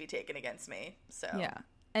action to be taken against me. So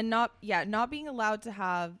and not being allowed to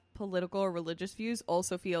have political or religious views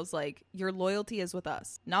also feels like your loyalty is with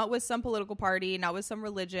us, not with some political party, not with some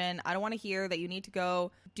religion. I don't want to hear that you need to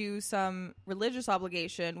go do some religious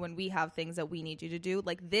obligation when we have things that we need you to do.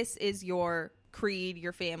 Like, this is your creed,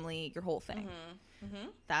 your family, your whole thing.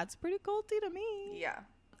 That's pretty culty to me. Yeah.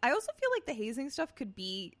 I also feel like the hazing stuff could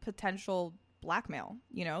be potential blackmail,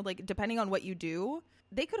 you know, like, depending on what you do,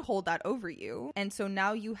 they could hold that over you. And so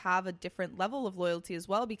now you have a different level of loyalty as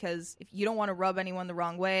well, because if you don't want to rub anyone the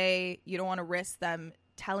wrong way, you don't want to risk them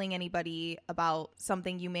telling anybody about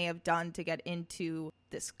something you may have done to get into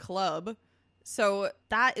this club. So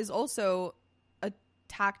that is also a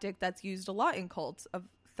tactic that's used a lot in cults, of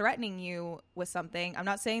threatening you with something. I'm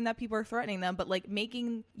not saying that people are threatening them, but, like,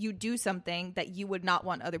 making you do something that you would not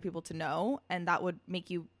want other people to know, and that would make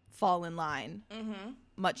you fall in line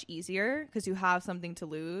much easier because you have something to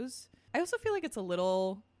lose. I also feel like it's a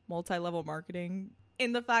little multi-level marketing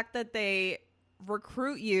in the fact that they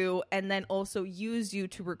recruit you and then also use you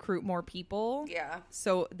to recruit more people. Yeah.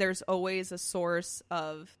 So there's always a source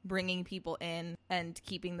of bringing people in and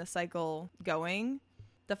keeping the cycle going.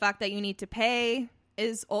 The fact that you need to pay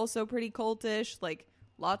is also pretty cultish. Like,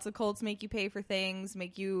 lots of cults make you pay for things,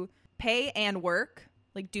 make you pay and work.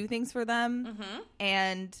 Like, do things for them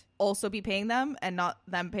and also be paying them and not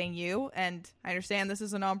them paying you. And I understand this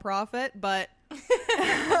is a nonprofit, but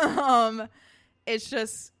it's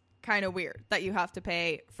just kind of weird that you have to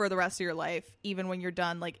pay for the rest of your life, even when you're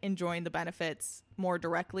done, like, enjoying the benefits more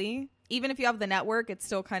directly. Even if you have the network, it's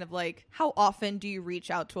still kind of like, how often do you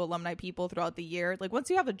reach out to alumni people throughout the year? Like, once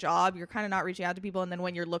you have a job, you're kind of not reaching out to people. And then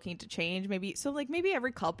when you're looking to change, maybe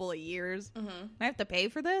every couple of years, I have to pay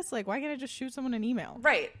for this. Like, why can't I just shoot someone an email?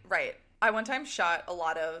 Right. I one time shot a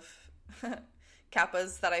lot of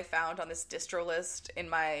Kappas that I found on this distro list in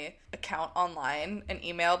my account online an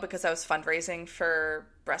email because I was fundraising for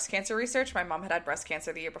breast cancer research. My mom had breast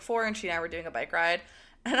cancer the year before, and she and I were doing a bike ride.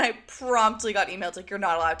 And I promptly got emailed, like, you're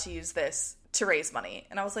not allowed to use this to raise money.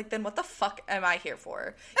 And I was like, then what the fuck am I here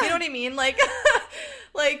for? You know what I mean? Like,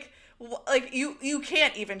 like you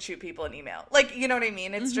can't even shoot people an email. Like, you know what I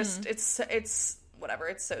mean? It's just, it's whatever.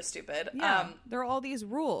 It's so stupid. Yeah. There are all these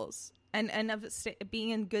rules and of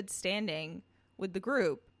being in good standing with the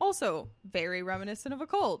group. Also very reminiscent of a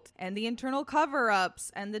cult, and the internal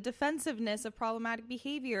cover-ups and the defensiveness of problematic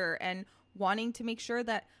behavior and wanting to make sure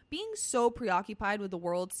that being so preoccupied with the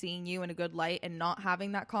world seeing you in a good light and not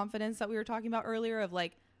having that confidence that we were talking about earlier of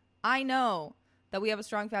like, I know that we have a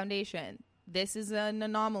strong foundation. This is an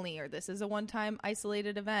anomaly, or this is a one-time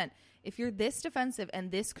isolated event. If you're this defensive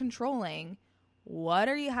and this controlling, what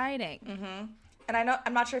are you hiding? Mm-hmm. And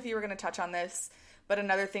I'm not sure if you were going to touch on this, but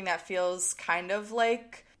another thing that feels kind of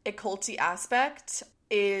like a culty aspect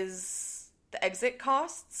is the exit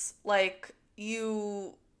costs. Like,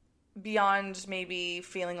 you, beyond maybe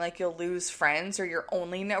feeling like you'll lose friends or your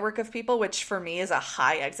only network of people, which for me is a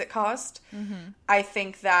high exit cost, I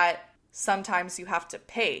think that sometimes you have to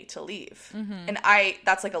pay to leave. And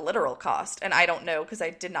that's like a literal cost. And I don't know, because I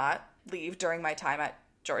did not leave during my time at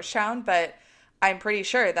Georgetown, but I'm pretty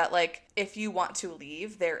sure that, like, if you want to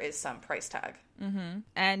leave, there is some price tag.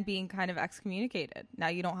 And being kind of excommunicated. Now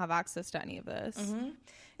you don't have access to any of this.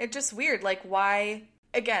 It's just weird. Like, why,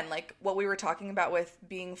 again, like what we were talking about with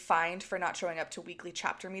being fined for not showing up to weekly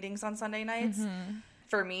chapter meetings on Sunday nights.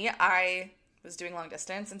 for me, I was doing long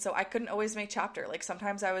distance, and so I couldn't always make chapter. Like,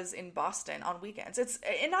 sometimes I was in Boston on weekends.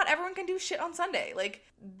 And not everyone can do shit on Sunday. Like,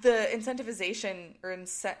 the incentivization, or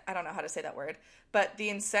I don't know how to say that word, but the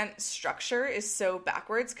incent structure is so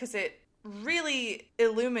backwards because it really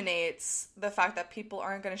illuminates the fact that people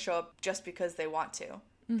aren't going to show up just because they want to.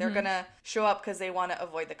 Mm-hmm. They're going to show up because they want to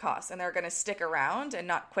avoid the cost, and they're going to stick around and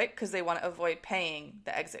not quit because they want to avoid paying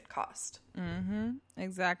the exit cost. Mm-hmm.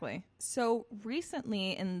 Exactly. So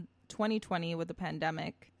recently in 2020 with the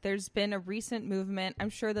pandemic, there's been a recent movement. I'm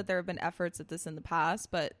sure that there have been efforts at this in the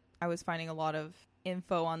past, but I was finding a lot of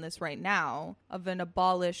info on this right now of an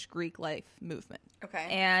abolish Greek life movement. Okay.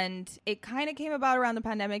 And it kind of came about around the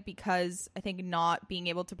pandemic because I think not being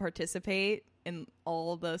able to participate in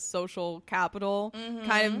all the social capital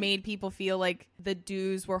kind of made people feel like the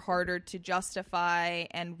dues were harder to justify,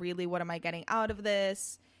 and really, what am I getting out of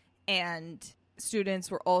this? And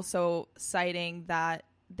students were also citing that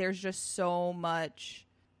there's just so much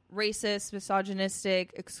racist,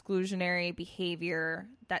 misogynistic, exclusionary behavior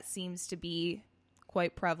that seems to be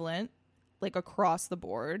quite prevalent, like across the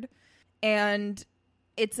board. And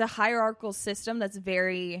it's a hierarchical system that's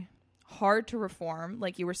very hard to reform.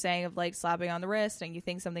 Like you were saying, of like slapping on the wrist and you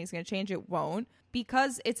think something's going to change, it won't,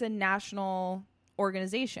 because it's a national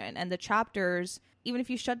organization. And the chapters, even if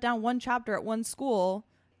you shut down one chapter at one school,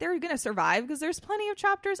 they're going to survive because there's plenty of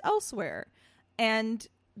chapters elsewhere. And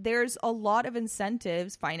there's a lot of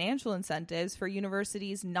incentives, financial incentives, for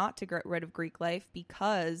universities not to get rid of Greek life,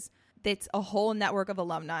 because it's a whole network of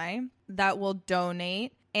alumni that will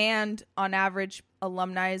donate. And on average,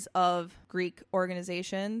 alumni of Greek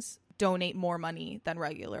organizations donate more money than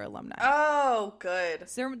regular alumni. Oh, good.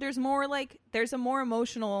 So there's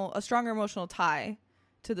a stronger emotional tie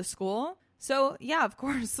to the school. So yeah, of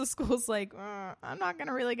course, the school's like, I'm not going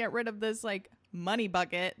to really get rid of this like money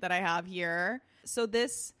bucket that I have here. So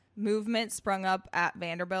this movement sprung up at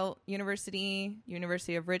Vanderbilt University,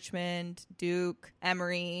 University of Richmond, Duke,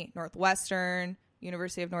 Emory, Northwestern,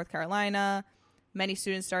 University of North Carolina. Many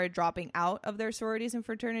students started dropping out of their sororities and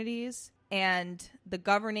fraternities, and the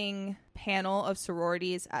governing panel of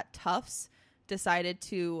sororities at Tufts decided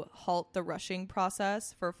to halt the rushing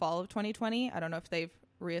process for fall of 2020. I don't know if they've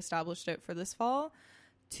reestablished it for this fall,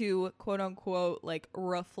 to quote unquote like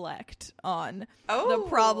reflect on the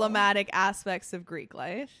problematic aspects of Greek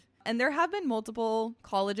life. And there have been multiple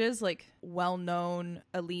colleges, like well-known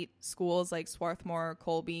elite schools like Swarthmore,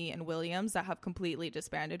 Colby, and Williams, that have completely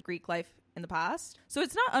disbanded Greek life in the past. So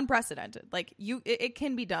it's not unprecedented. Like it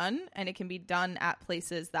can be done, and it can be done at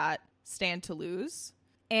places that stand to lose.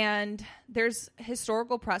 And there's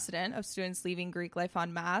historical precedent of students leaving Greek life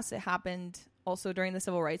en masse. It happened also during the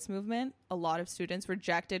civil rights movement. A lot of students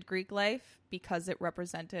rejected Greek life because it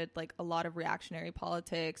represented like a lot of reactionary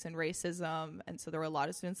politics and racism. And so there were a lot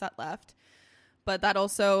of students that left. But that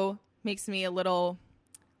also makes me a little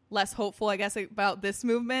less hopeful, I guess, about this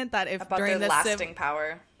movement, that if about during the the lasting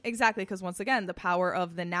power. Exactly, because once again, the power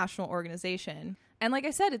of the national organization. And like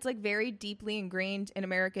I said, it's like very deeply ingrained in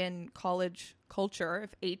American college culture.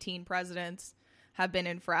 If 18 presidents have been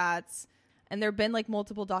in frats, and there have been like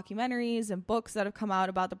multiple documentaries and books that have come out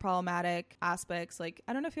about the problematic aspects. Like,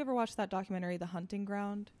 I don't know if you ever watched that documentary, The Hunting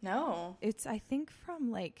Ground. No. It's, I think,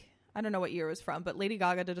 from like, I don't know what year it was from, but Lady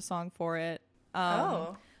Gaga did a song for it.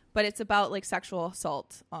 But it's about like sexual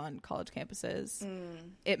assault on college campuses.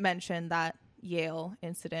 It mentioned that Yale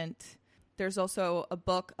incident. There's also a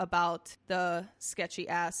book about the sketchy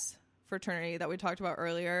ass fraternity that we talked about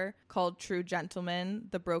earlier called True Gentlemen,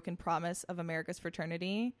 The Broken Promise of America's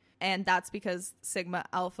Fraternity. And that's because Sigma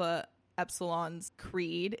Alpha Epsilon's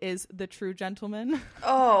creed is the true gentleman.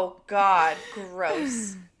 Oh, God.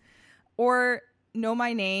 Gross. Or Know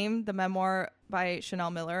My Name, the memoir by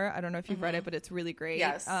Chanel Miller. I don't know if you've read it, but it's really great.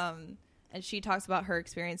 Yes. And she talks about her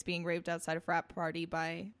experience being raped outside a frat party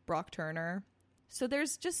by Brock Turner. So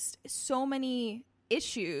there's just so many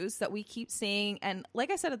issues that we keep seeing. And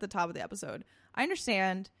like I said at the top of the episode, I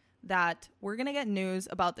understand that we're going to get news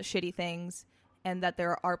about the shitty things, and that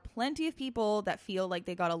there are plenty of people that feel like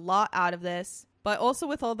they got a lot out of this. But also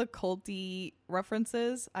with all the culty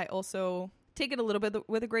references, I also take it a little bit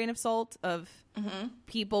with a grain of salt of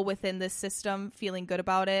people within this system feeling good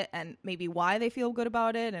about it, and maybe why they feel good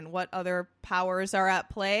about it and what other powers are at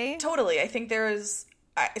play. Totally. I think there is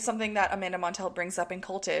something that Amanda Montell brings up in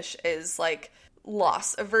Cultish is like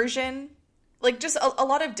loss aversion. Like just a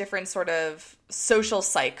lot of different sort of social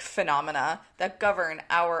psych phenomena that govern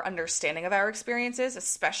our understanding of our experiences,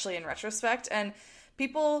 especially in retrospect. And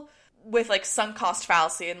people with like sunk cost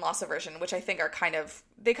fallacy and loss aversion, which I think are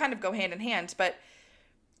they kind of go hand in hand, but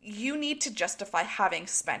you need to justify having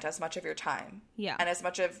spent as much of your time and as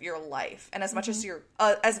much of your life and as much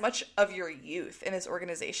as much of your youth in this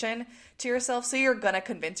organization to yourself. So you're gonna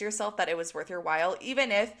convince yourself that it was worth your while,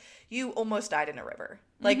 even if you almost died in a river.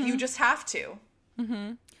 Like, you just have to.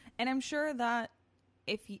 And I'm sure that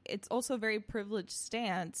it's also a very privileged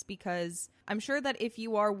stance, because I'm sure that if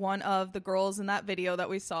you are one of the girls in that video that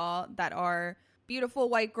we saw that are beautiful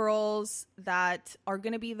white girls that are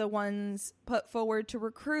going to be the ones put forward to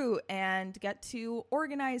recruit and get to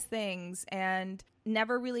organize things and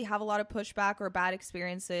never really have a lot of pushback or bad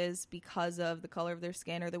experiences because of the color of their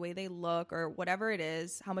skin or the way they look or whatever it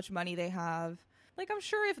is, how much money they have. Like, I'm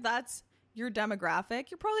sure if that's your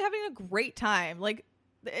demographic, you're probably having a great time. Like,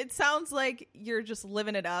 it sounds like you're just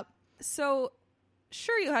living it up. So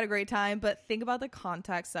sure, you had a great time, but think about the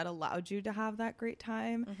context that allowed you to have that great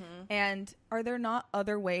time. And are there not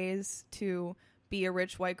other ways to be a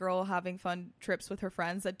rich white girl having fun trips with her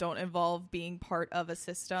friends that don't involve being part of a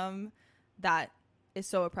system that is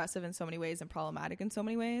so oppressive in so many ways and problematic in so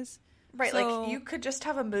many ways? Right, so, like, you could just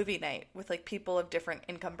have a movie night with, like, people of different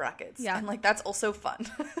income brackets. Yeah. And, like, that's also fun.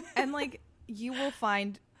 And, like, you will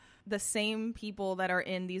find the same people that are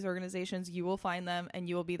in these organizations, you will find them and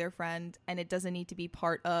you will be their friend, and it doesn't need to be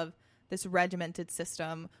part of this regimented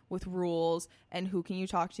system with rules and who can you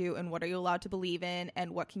talk to and what are you allowed to believe in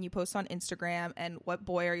and what can you post on Instagram and what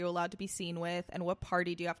boy are you allowed to be seen with and what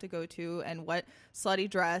party do you have to go to and what slutty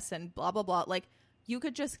dress and blah blah blah. Like, you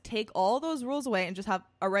could just take all those rules away and just have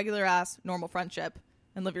a regular ass normal friendship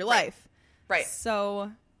and live your life. Right.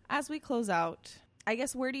 So as we close out, I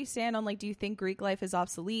guess, where do you stand on, like, do you think Greek life is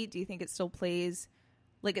obsolete? Do you think it still plays,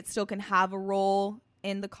 like, it still can have a role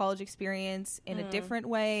in the college experience in a different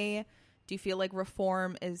way? Do you feel like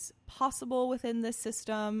reform is possible within this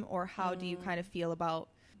system? Or how do you kind of feel about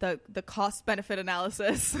the cost-benefit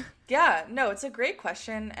analysis? Yeah, no, it's a great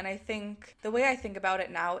question. And I think the way I think about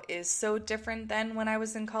it now is so different than when I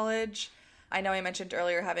was in college. I know I mentioned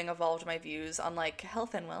earlier having evolved my views on, like,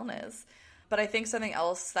 health and wellness. But I think something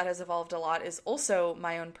else that has evolved a lot is also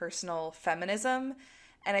my own personal feminism.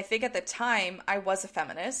 And I think at the time I was a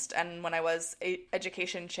feminist. And when I was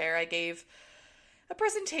education chair, I gave a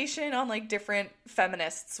presentation on, like, different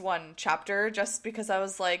feminists one chapter just because I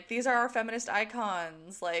was like, these are our feminist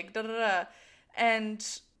icons, like, da da da. And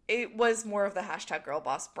it was more of the hashtag girl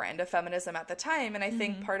boss brand of feminism at the time. And I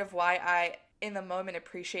think part of why I, in the moment,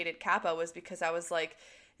 appreciated Kappa was because I was like,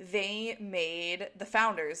 the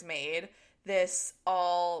founders made this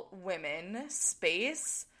all women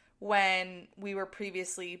space when we were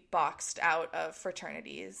previously boxed out of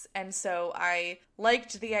fraternities. And so I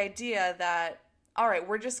liked the idea that, all right,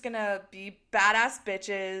 we're just gonna be badass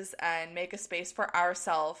bitches and make a space for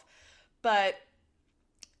ourselves. But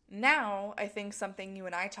now I think something you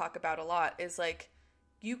and I talk about a lot is, like,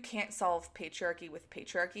 you can't solve patriarchy with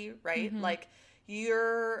patriarchy, right? Like,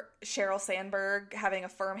 you're Sheryl Sandberg having a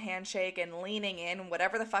firm handshake and leaning in,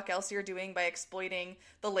 whatever the fuck else you're doing by exploiting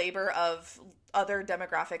the labor of other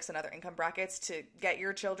demographics and other income brackets to get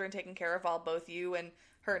your children taken care of while both you and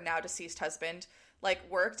her now deceased husband, like,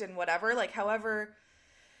 worked and whatever. Like, however,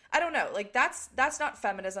 I don't know. Like, that's not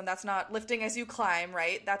feminism. That's not lifting as you climb,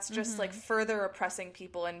 right? That's just, like, further oppressing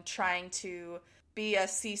people and trying to be a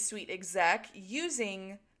C-suite exec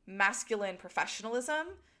using masculine professionalism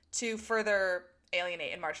to further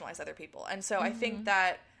alienate and marginalize other people. And so I think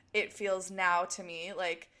that it feels now to me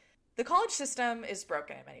like the college system is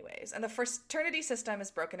broken in many ways, and the fraternity system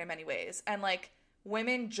is broken in many ways, and, like,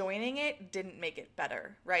 women joining it didn't make it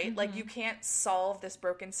better, right? Like, you can't solve this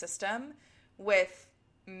broken system with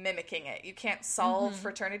mimicking it. You can't solve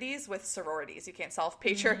fraternities with sororities. You can't solve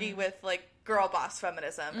patriarchy with, like, girl boss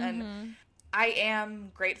feminism. And I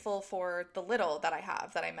am grateful for the little that I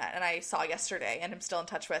have that I met and I saw yesterday and am still in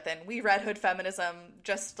touch with. And we read Hood Feminism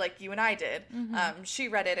just like you and I did. She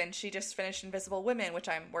read it and she just finished Invisible Women, which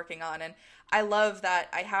I'm working on. And I love that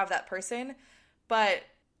I have that person, but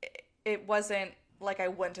it wasn't like I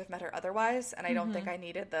wouldn't have met her otherwise. And I don't think I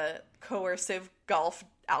needed the coercive golf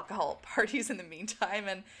alcohol parties in the meantime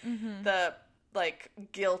and the, like,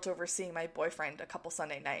 guilt over seeing my boyfriend a couple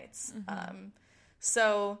Sunday nights.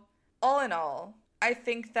 So all in all, I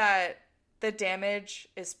think that the damage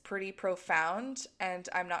is pretty profound, and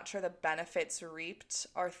I'm not sure the benefits reaped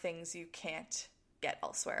are things you can't get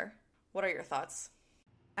elsewhere. What are your thoughts?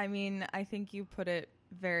 I mean, I think you put it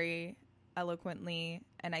very eloquently,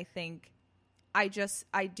 and I think I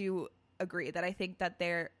do agree that I think that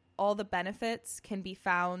all the benefits can be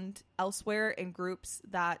found elsewhere in groups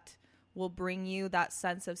that will bring you that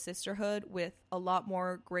sense of sisterhood with a lot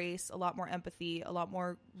more grace, a lot more empathy, a lot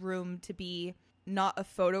more room to be not a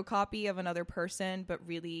photocopy of another person, but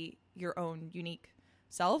really your own unique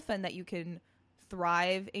self, and that you can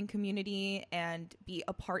thrive in community and be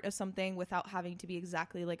a part of something without having to be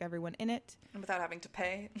exactly like everyone in it. And without having to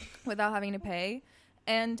pay. Without having to pay.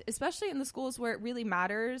 And especially in the schools where it really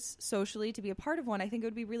matters socially to be a part of one, I think it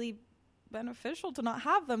would be really beneficial to not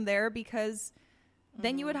have them there, because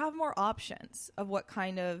then you would have more options of what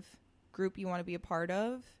kind of group you want to be a part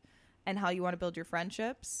of and how you want to build your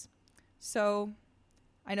friendships. So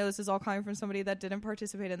I know this is all coming from somebody that didn't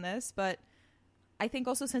participate in this, but I think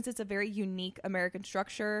also since it's a very unique American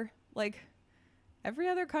structure, like every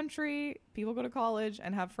other country, people go to college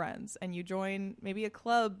and have friends, and you join maybe a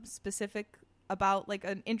club specific about like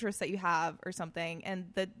an interest that you have or something,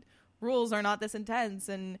 and the rules are not this intense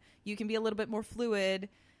and you can be a little bit more fluid.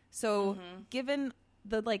 So given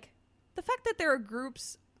the fact that there are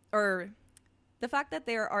groups, or the fact that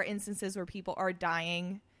there are instances where people are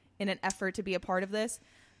dying in an effort to be a part of this,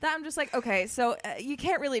 that I'm just like, okay, so you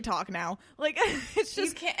can't really talk now. Like, it's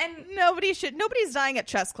just, you can't, and nobody's dying at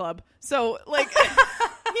chess club. So like,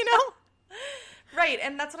 you know? Right.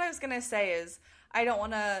 And that's what I was going to say is I don't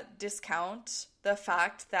want to discount the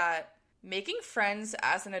fact that making friends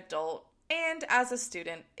as an adult and as a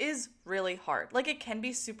student is really hard. Like, it can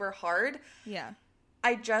be super hard. Yeah.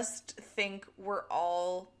 I just think we're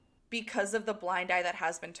all, because of the blind eye that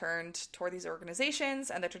has been turned toward these organizations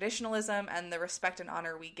and the traditionalism and the respect and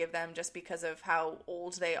honor we give them just because of how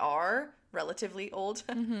old they are, relatively old,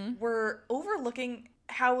 we're overlooking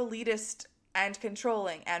how elitist and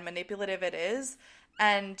controlling and manipulative it is.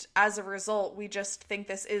 And as a result, we just think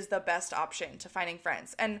this is the best option to finding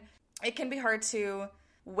friends. And it can be hard to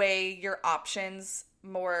weigh your options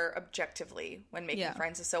more objectively when making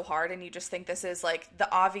friends is so hard, and you just think this is like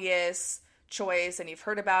the obvious choice and you've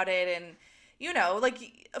heard about it, and you know,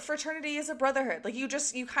 like, a fraternity is a brotherhood. Like,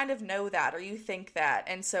 you kind of know that, or you think that,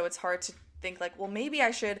 and so it's hard to think like, well, maybe I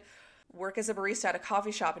should work as a barista at a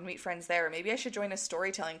coffee shop and meet friends there, or maybe I should join a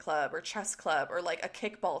storytelling club or chess club or like a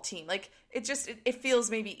kickball team. Like, it feels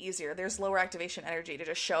maybe easier. There's lower activation energy to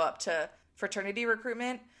just show up to fraternity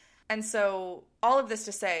recruitment. And so all of this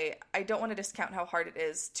to say, I don't want to discount how hard it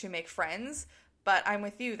is to make friends, but I'm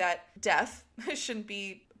with you that death shouldn't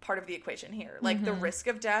be part of the equation here. Like, the risk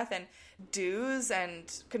of death and dues and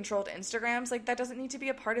controlled Instagrams, like, that doesn't need to be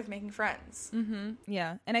a part of making friends.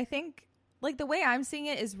 Yeah. And I think, like, the way I'm seeing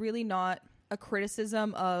it is really not a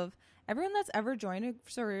criticism of everyone that's ever joined a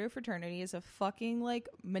sorority fraternity is a fucking, like,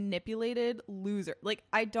 manipulated loser. Like,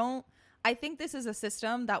 I think this is a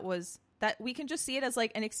system that we can just see it as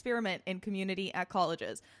like an experiment in community at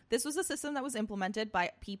colleges. This was a system that was implemented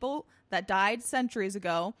by people that died centuries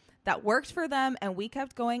ago, that worked for them, and we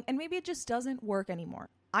kept going, and maybe it just doesn't work anymore.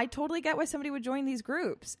 I totally get why somebody would join these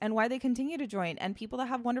groups and why they continue to join, and people that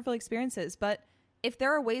have wonderful experiences. But if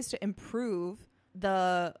there are ways to improve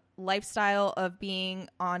the lifestyle of being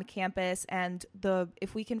on campus, and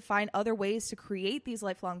if we can find other ways to create these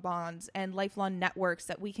lifelong bonds and lifelong networks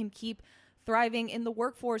that we can keep thriving in the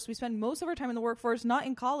workforce. We spend most of our time in the workforce, not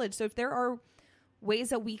in college. So if there are ways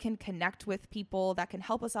that we can connect with people that can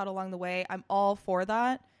help us out along the way, I'm all for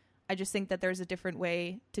that. I just think that there's a different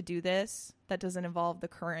way to do this that doesn't involve the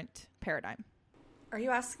current paradigm. Are you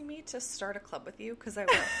asking me to start a club with you? Because I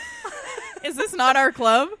will. Is this not our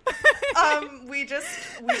club? We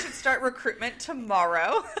should start recruitment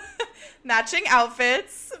tomorrow. Matching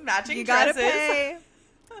outfits, matching you dresses. Gotta pay.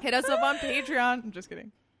 Hit us up on Patreon. I'm just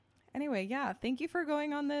kidding. Anyway, yeah, thank you for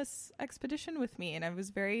going on this expedition with me. And I was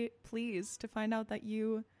very pleased to find out that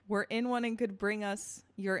you were in one and could bring us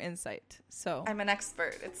your insight. So I'm an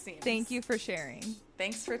expert, it seems. Thank you for sharing.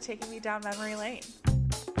 Thanks for taking me down memory lane.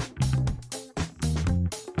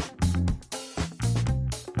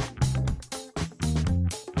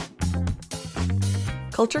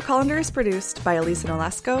 Culture Colander is produced by Elisa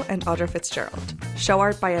Nolasco and Audra Fitzgerald. Show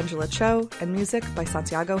art by Angela Cho and music by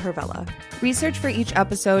Santiago Hervella. Research for each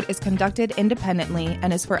episode is conducted independently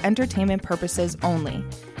and is for entertainment purposes only.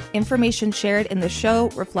 Information shared in the show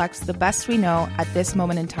reflects the best we know at this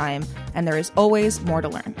moment in time, and there is always more to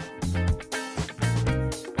learn.